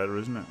guess that's better,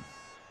 isn't it?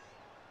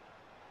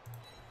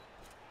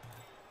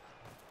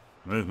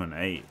 Movement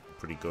 8,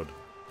 pretty good,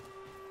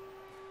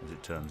 as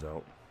it turns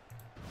out.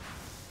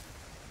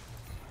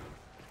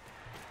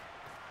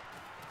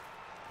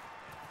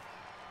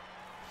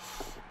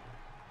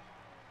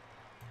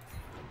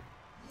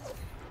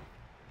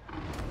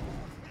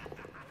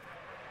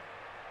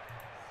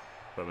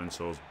 But then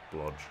so's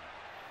Blodge.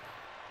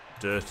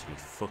 Dirty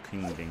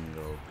fucking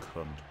dingo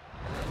cunt.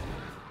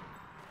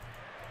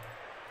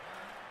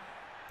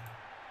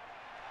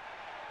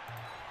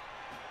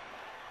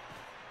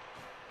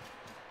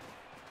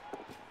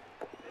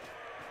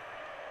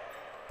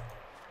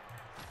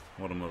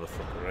 What a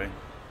motherfucker, eh?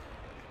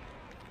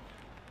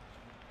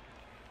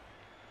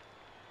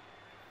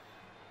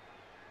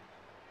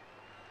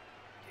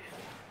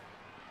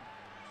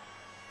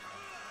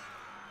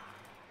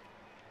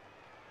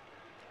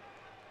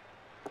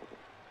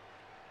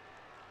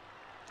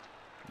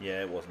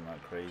 Yeah, it wasn't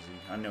that crazy.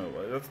 I know it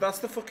was. That's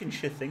the fucking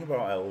shit thing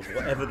about elves.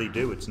 Whatever they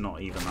do, it's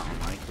not even that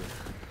unlikely.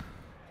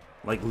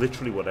 Like,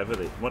 literally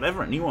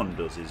whatever anyone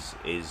does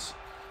is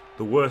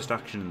the worst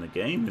action in the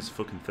game is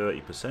fucking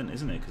 30%,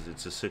 isn't it? Because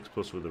it's a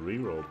 6+ with a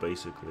reroll,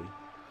 basically.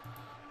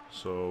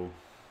 So,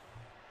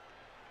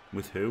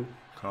 with who?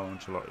 Carlo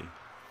Ancelotti.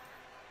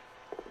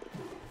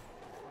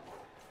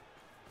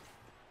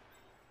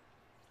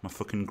 My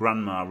fucking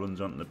grandma runs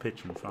onto the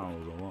pitch and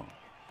fouls, or what?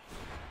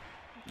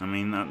 I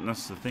mean,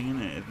 that's the thing,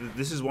 isn't it?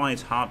 This is why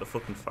it's hard to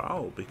fucking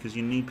foul, because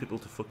you need people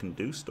to fucking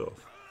do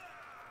stuff.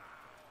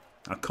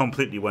 I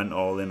completely went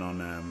all in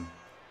on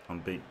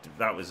beat.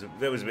 That was a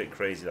bit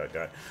crazy, that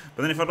guy.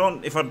 But then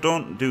if I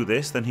don't do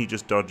this, then he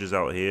just dodges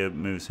out here,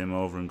 moves him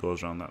over, and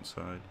goes around that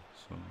side.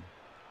 So,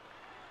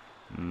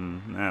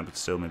 nah, but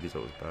still, maybe that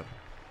was bad.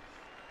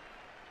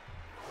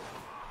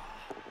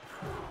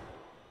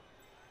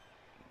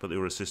 But they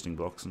were assisting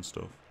blocks and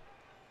stuff.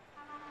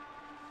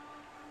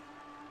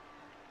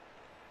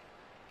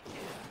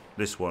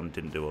 This one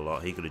didn't do a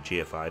lot. He could have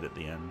GFI'd at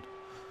the end,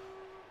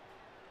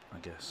 I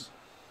guess.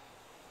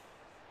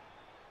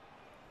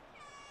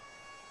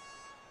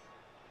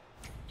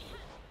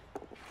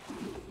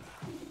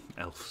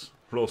 Elves.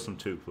 Roll some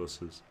 2+.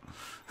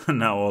 And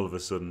now all of a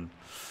sudden,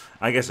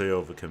 I guess I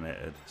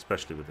overcommitted,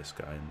 especially with this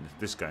guy and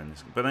this guy and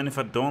this. But then if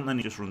I don't, then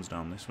he just runs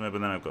down this way.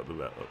 But then I've got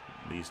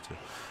these two.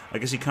 I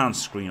guess he can't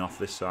screen off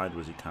this side,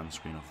 whereas he can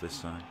screen off this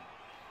side.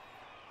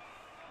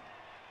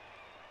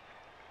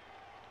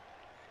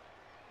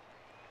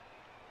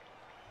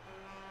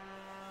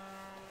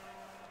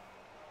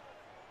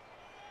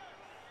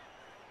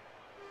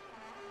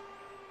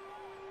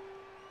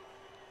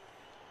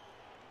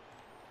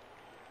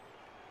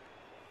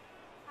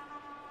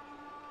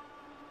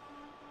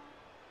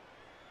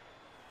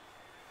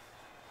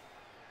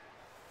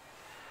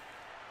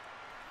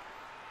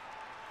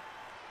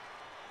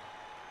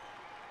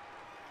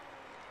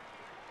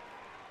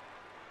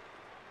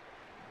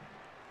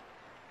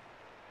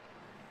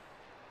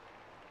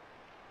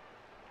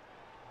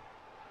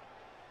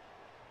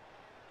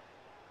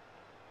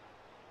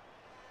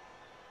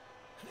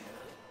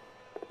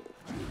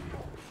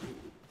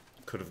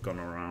 Could have gone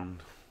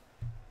around.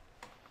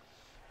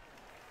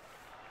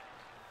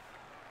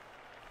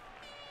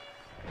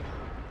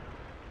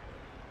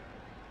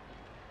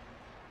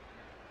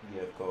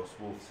 Yeah, of course,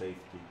 wolf safety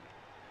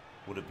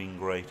would have been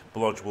great.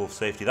 Blodge wolf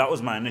safety. That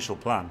was my initial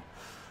plan,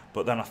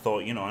 but then I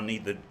thought, you know, I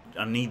needed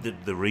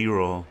the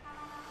reroll.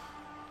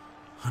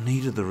 I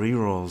needed the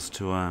rerolls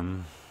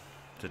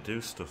to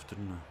do stuff,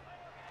 didn't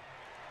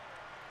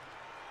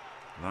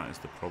I? That is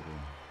the problem.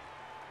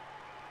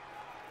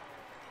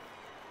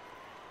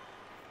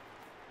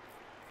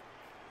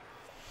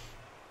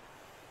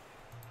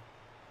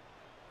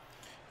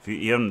 If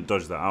you hadn't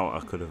dodged that out, I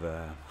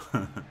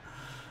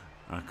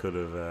could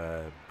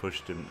have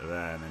pushed into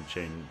there and then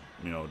chained,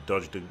 you know,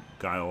 dodged the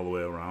guy all the way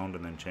around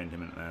and then chained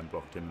him into there and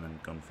blocked him and then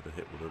gone for the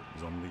hit with a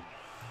zombie.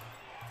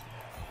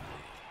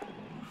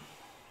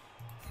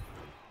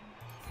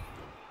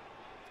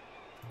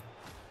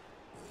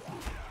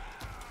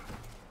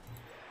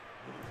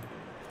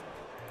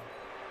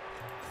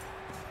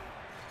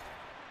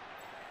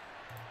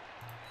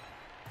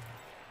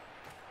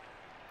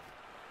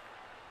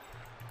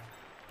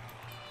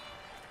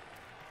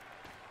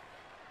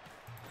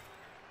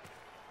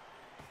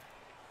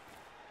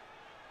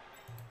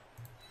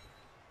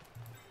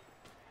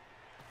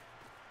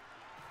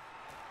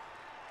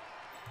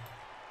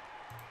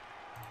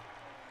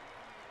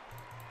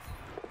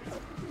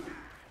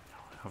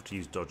 Have to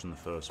use dodge on the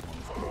first one,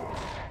 of course.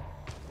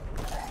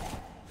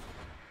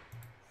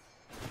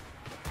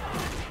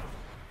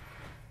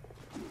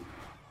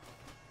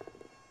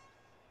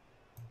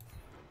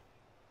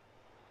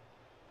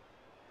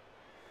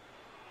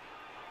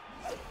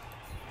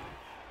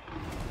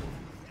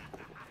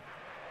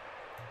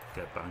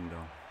 Get banged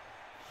on.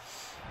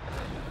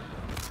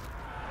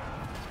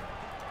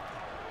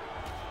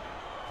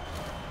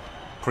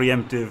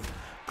 Preemptive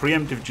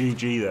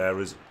GG there,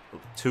 as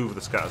 2 of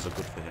the scatters are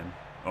good for him.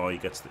 Oh, he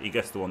gets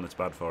the one that's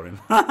bad for him.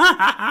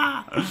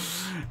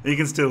 He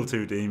can still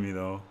 2D me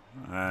though,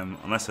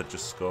 unless I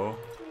just score.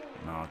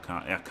 No, I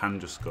can't. Yeah, I can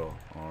just score.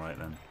 All right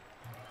then.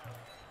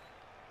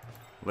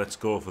 Let's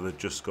go for the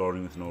just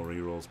scoring with no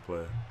rerolls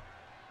play.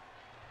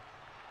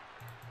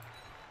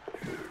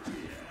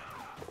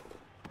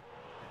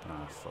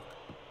 Ah, fuck.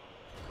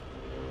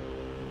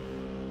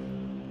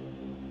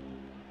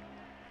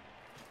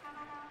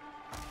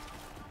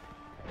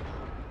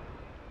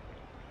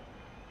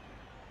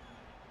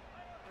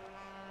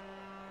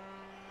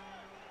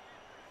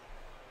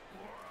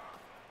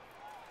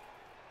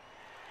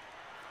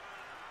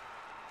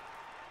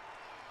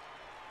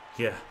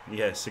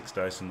 Yeah, 6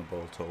 dice on the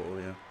ball total,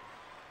 yeah.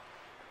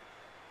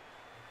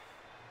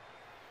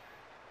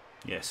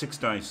 Yeah, 6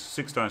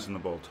 dice on the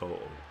ball total,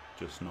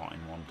 just not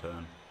in one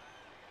turn.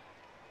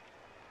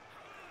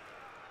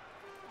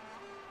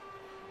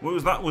 What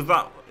was that? Was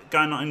that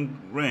guy not in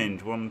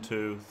range? 1,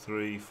 2,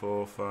 3,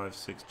 4, 5,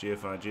 6,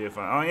 GFI.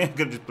 Oh yeah,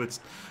 could have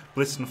just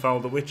blitzed and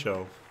fouled the witch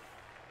elf.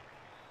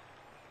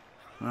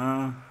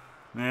 Yeah,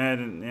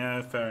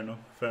 fair enough.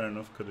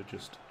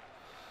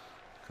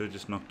 Could have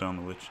just knocked down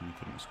the witch and he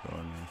couldn't score.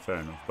 Yeah, fair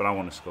enough. But I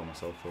want to score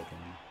myself for it.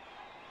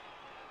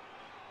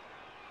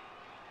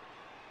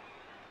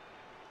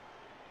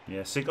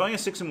 Yeah, 6. Oh yeah,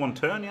 6 in one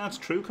turn. Yeah, that's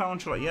true,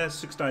 can't you? Like, yeah,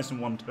 6 dice in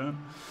one turn.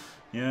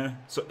 Yeah,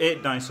 so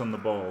 8 dice on the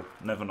ball.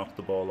 Never knocked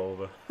the ball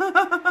over.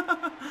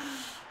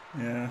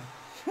 Yeah.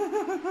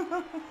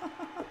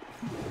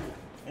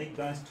 8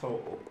 dice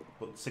total,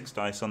 but 6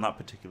 dice on that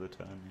particular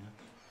turn.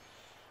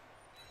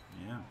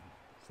 Yeah. Yeah.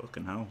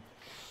 Fucking hell.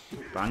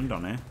 Banged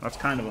on it. That's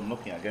kind of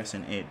unlucky, I guess,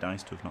 in 8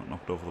 dice to have not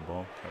knocked over the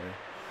ball carrier.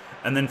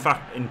 And then, in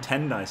fact, in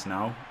 10 dice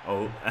now,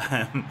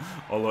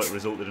 although it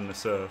resulted in a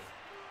surf,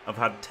 I've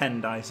had 10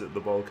 dice at the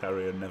ball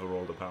carrier and never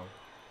rolled a power.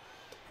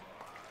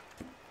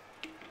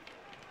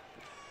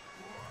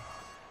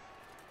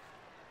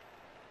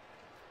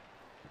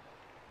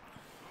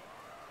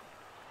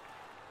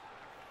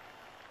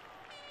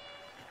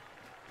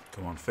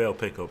 Come on, fail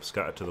pickup,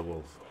 scatter to the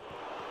wolf.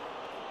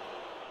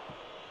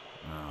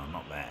 No,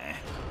 not there.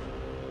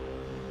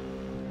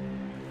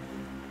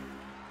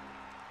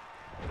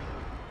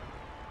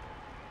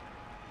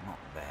 Not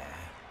there.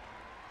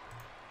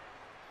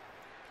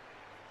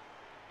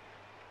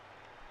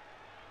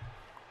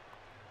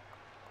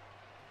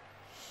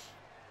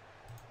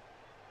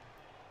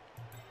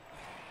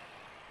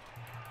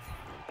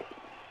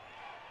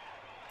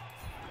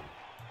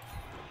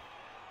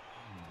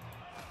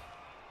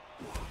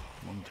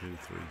 One, 2,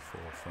 3,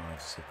 4,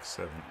 5, 6,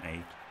 7, 8.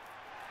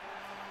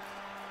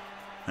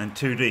 And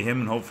 2D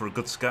him and hope for a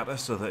good scatter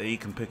so that he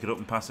can pick it up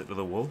and pass it to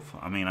the wolf.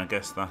 I mean, I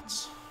guess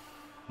that's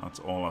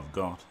all I've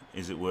got.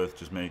 Is it worth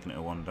just making it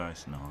a 1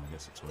 dice? No, I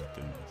guess it's worth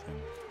doing it with him.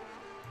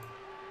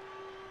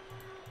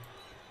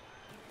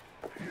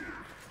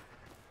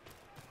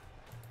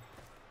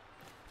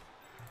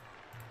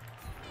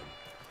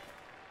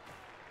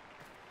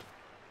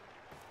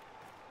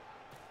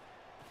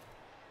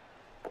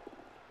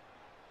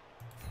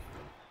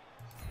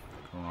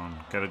 Come on,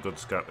 get a good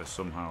scatter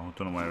somehow.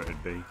 Don't know where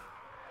it'd be.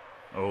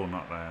 Oh,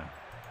 not there.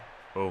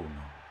 Oh, no.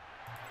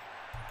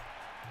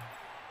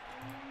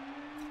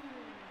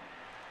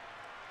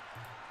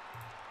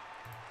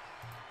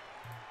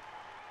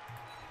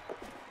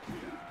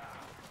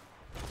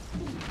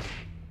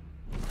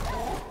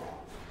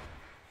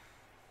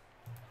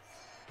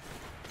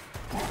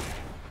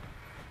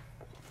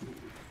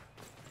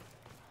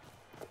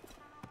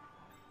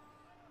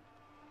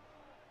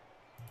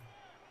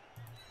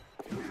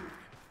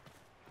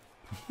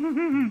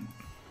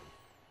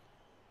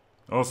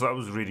 Also, that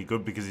was really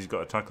good because he's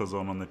got a tackle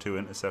zone on the 2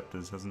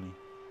 interceptors, hasn't he?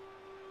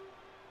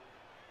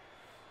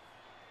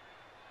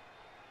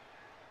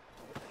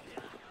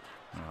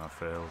 Ah,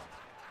 failed.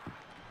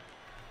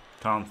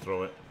 Can't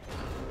throw it.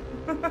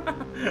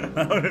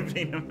 That would have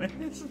been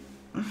amazing.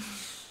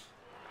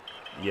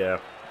 Yeah.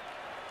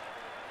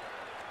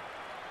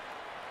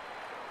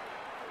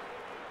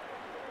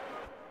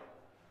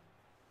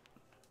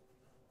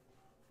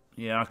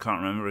 Yeah, I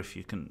can't remember if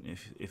you can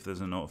if there's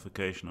a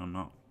notification or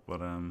not,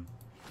 but oh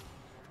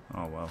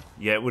well.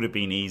 Yeah, it would have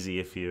been easy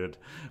if you had,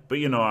 but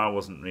you know, I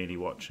wasn't really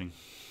watching.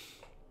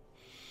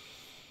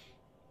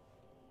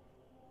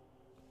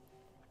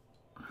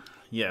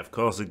 Yeah, of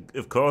course,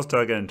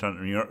 Targaryen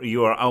Tantrum,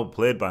 you are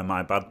outplayed by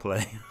my bad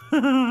play.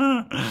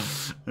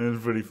 It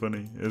was pretty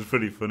funny. It was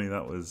pretty funny.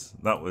 That was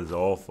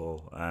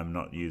awful.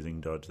 Not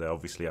using dodge there.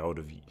 Obviously, I would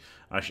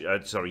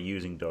have. Sorry,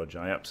 using dodge.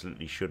 I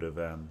absolutely should have.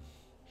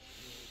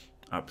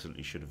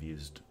 Absolutely should have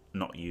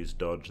not used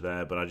dodge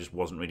there, but I just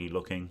wasn't really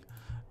looking.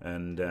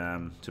 And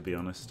to be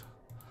honest,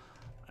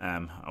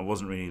 I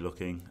wasn't really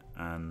looking,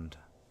 and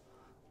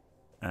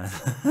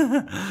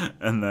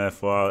and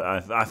therefore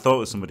I thought it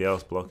was somebody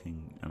else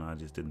blocking, and I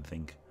just didn't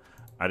think.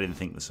 I didn't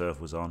think the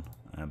surf was on,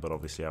 but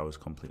obviously I was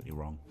completely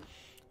wrong,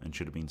 and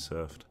should have been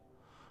surfed.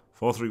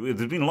 4-3.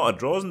 There's been a lot of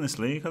draws in this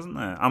league, hasn't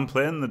there? I'm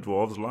playing the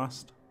dwarves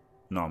last.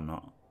 No, I'm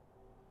not.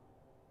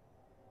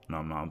 No,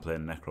 I'm not. I'm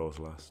playing Necros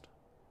last.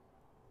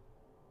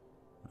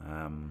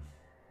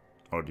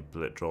 Already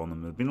drawn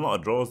them. There's been a lot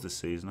of draws this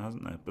season,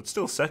 hasn't there? But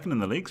still, second in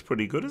the league's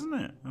pretty good, isn't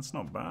it? That's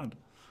not bad.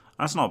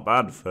 That's not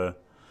bad for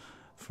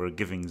for a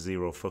giving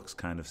zero fucks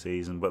kind of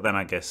season. But then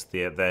I guess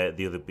the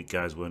other big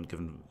guys were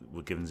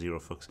given zero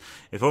fucks.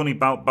 If only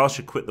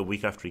Balsha quit the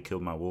week after he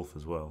killed my wolf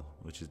as well,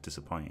 which is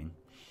disappointing.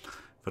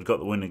 If I'd got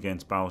the win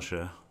against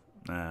Balsha,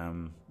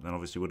 then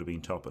obviously would have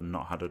been top and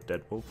not had a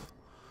dead wolf.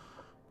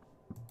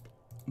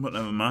 But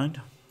never mind.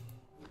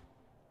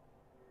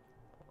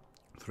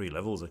 3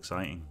 levels,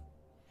 exciting.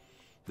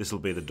 This will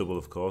be the double,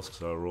 of course,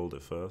 because I rolled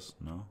it first.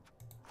 No,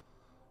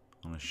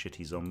 on a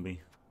shitty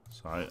zombie.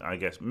 So I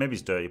guess maybe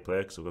it's dirty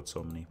player because I've got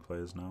so many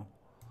players now.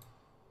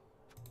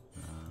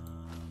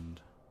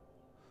 And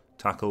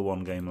tackle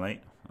 1 game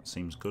late. That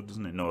seems good,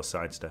 doesn't it? No,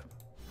 sidestep.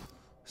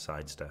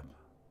 Sidestep.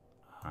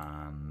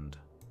 And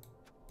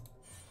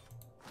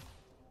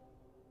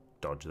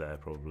dodge there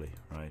probably.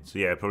 Right. So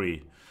yeah,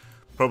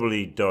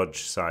 probably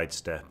dodge,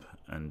 sidestep,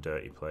 and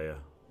dirty player,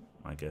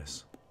 I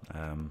guess.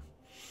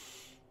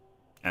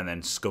 And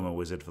then scum a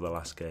wizard for the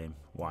last game.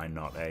 Why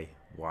not, eh?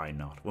 Why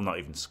not? Well, not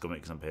even scum it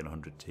because I'm paying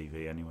 100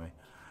 TV anyway.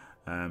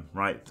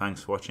 Right,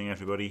 thanks for watching,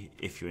 everybody.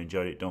 If you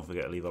enjoyed it, don't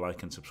forget to leave a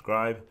like and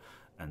subscribe.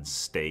 And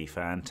stay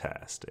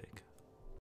fantastic.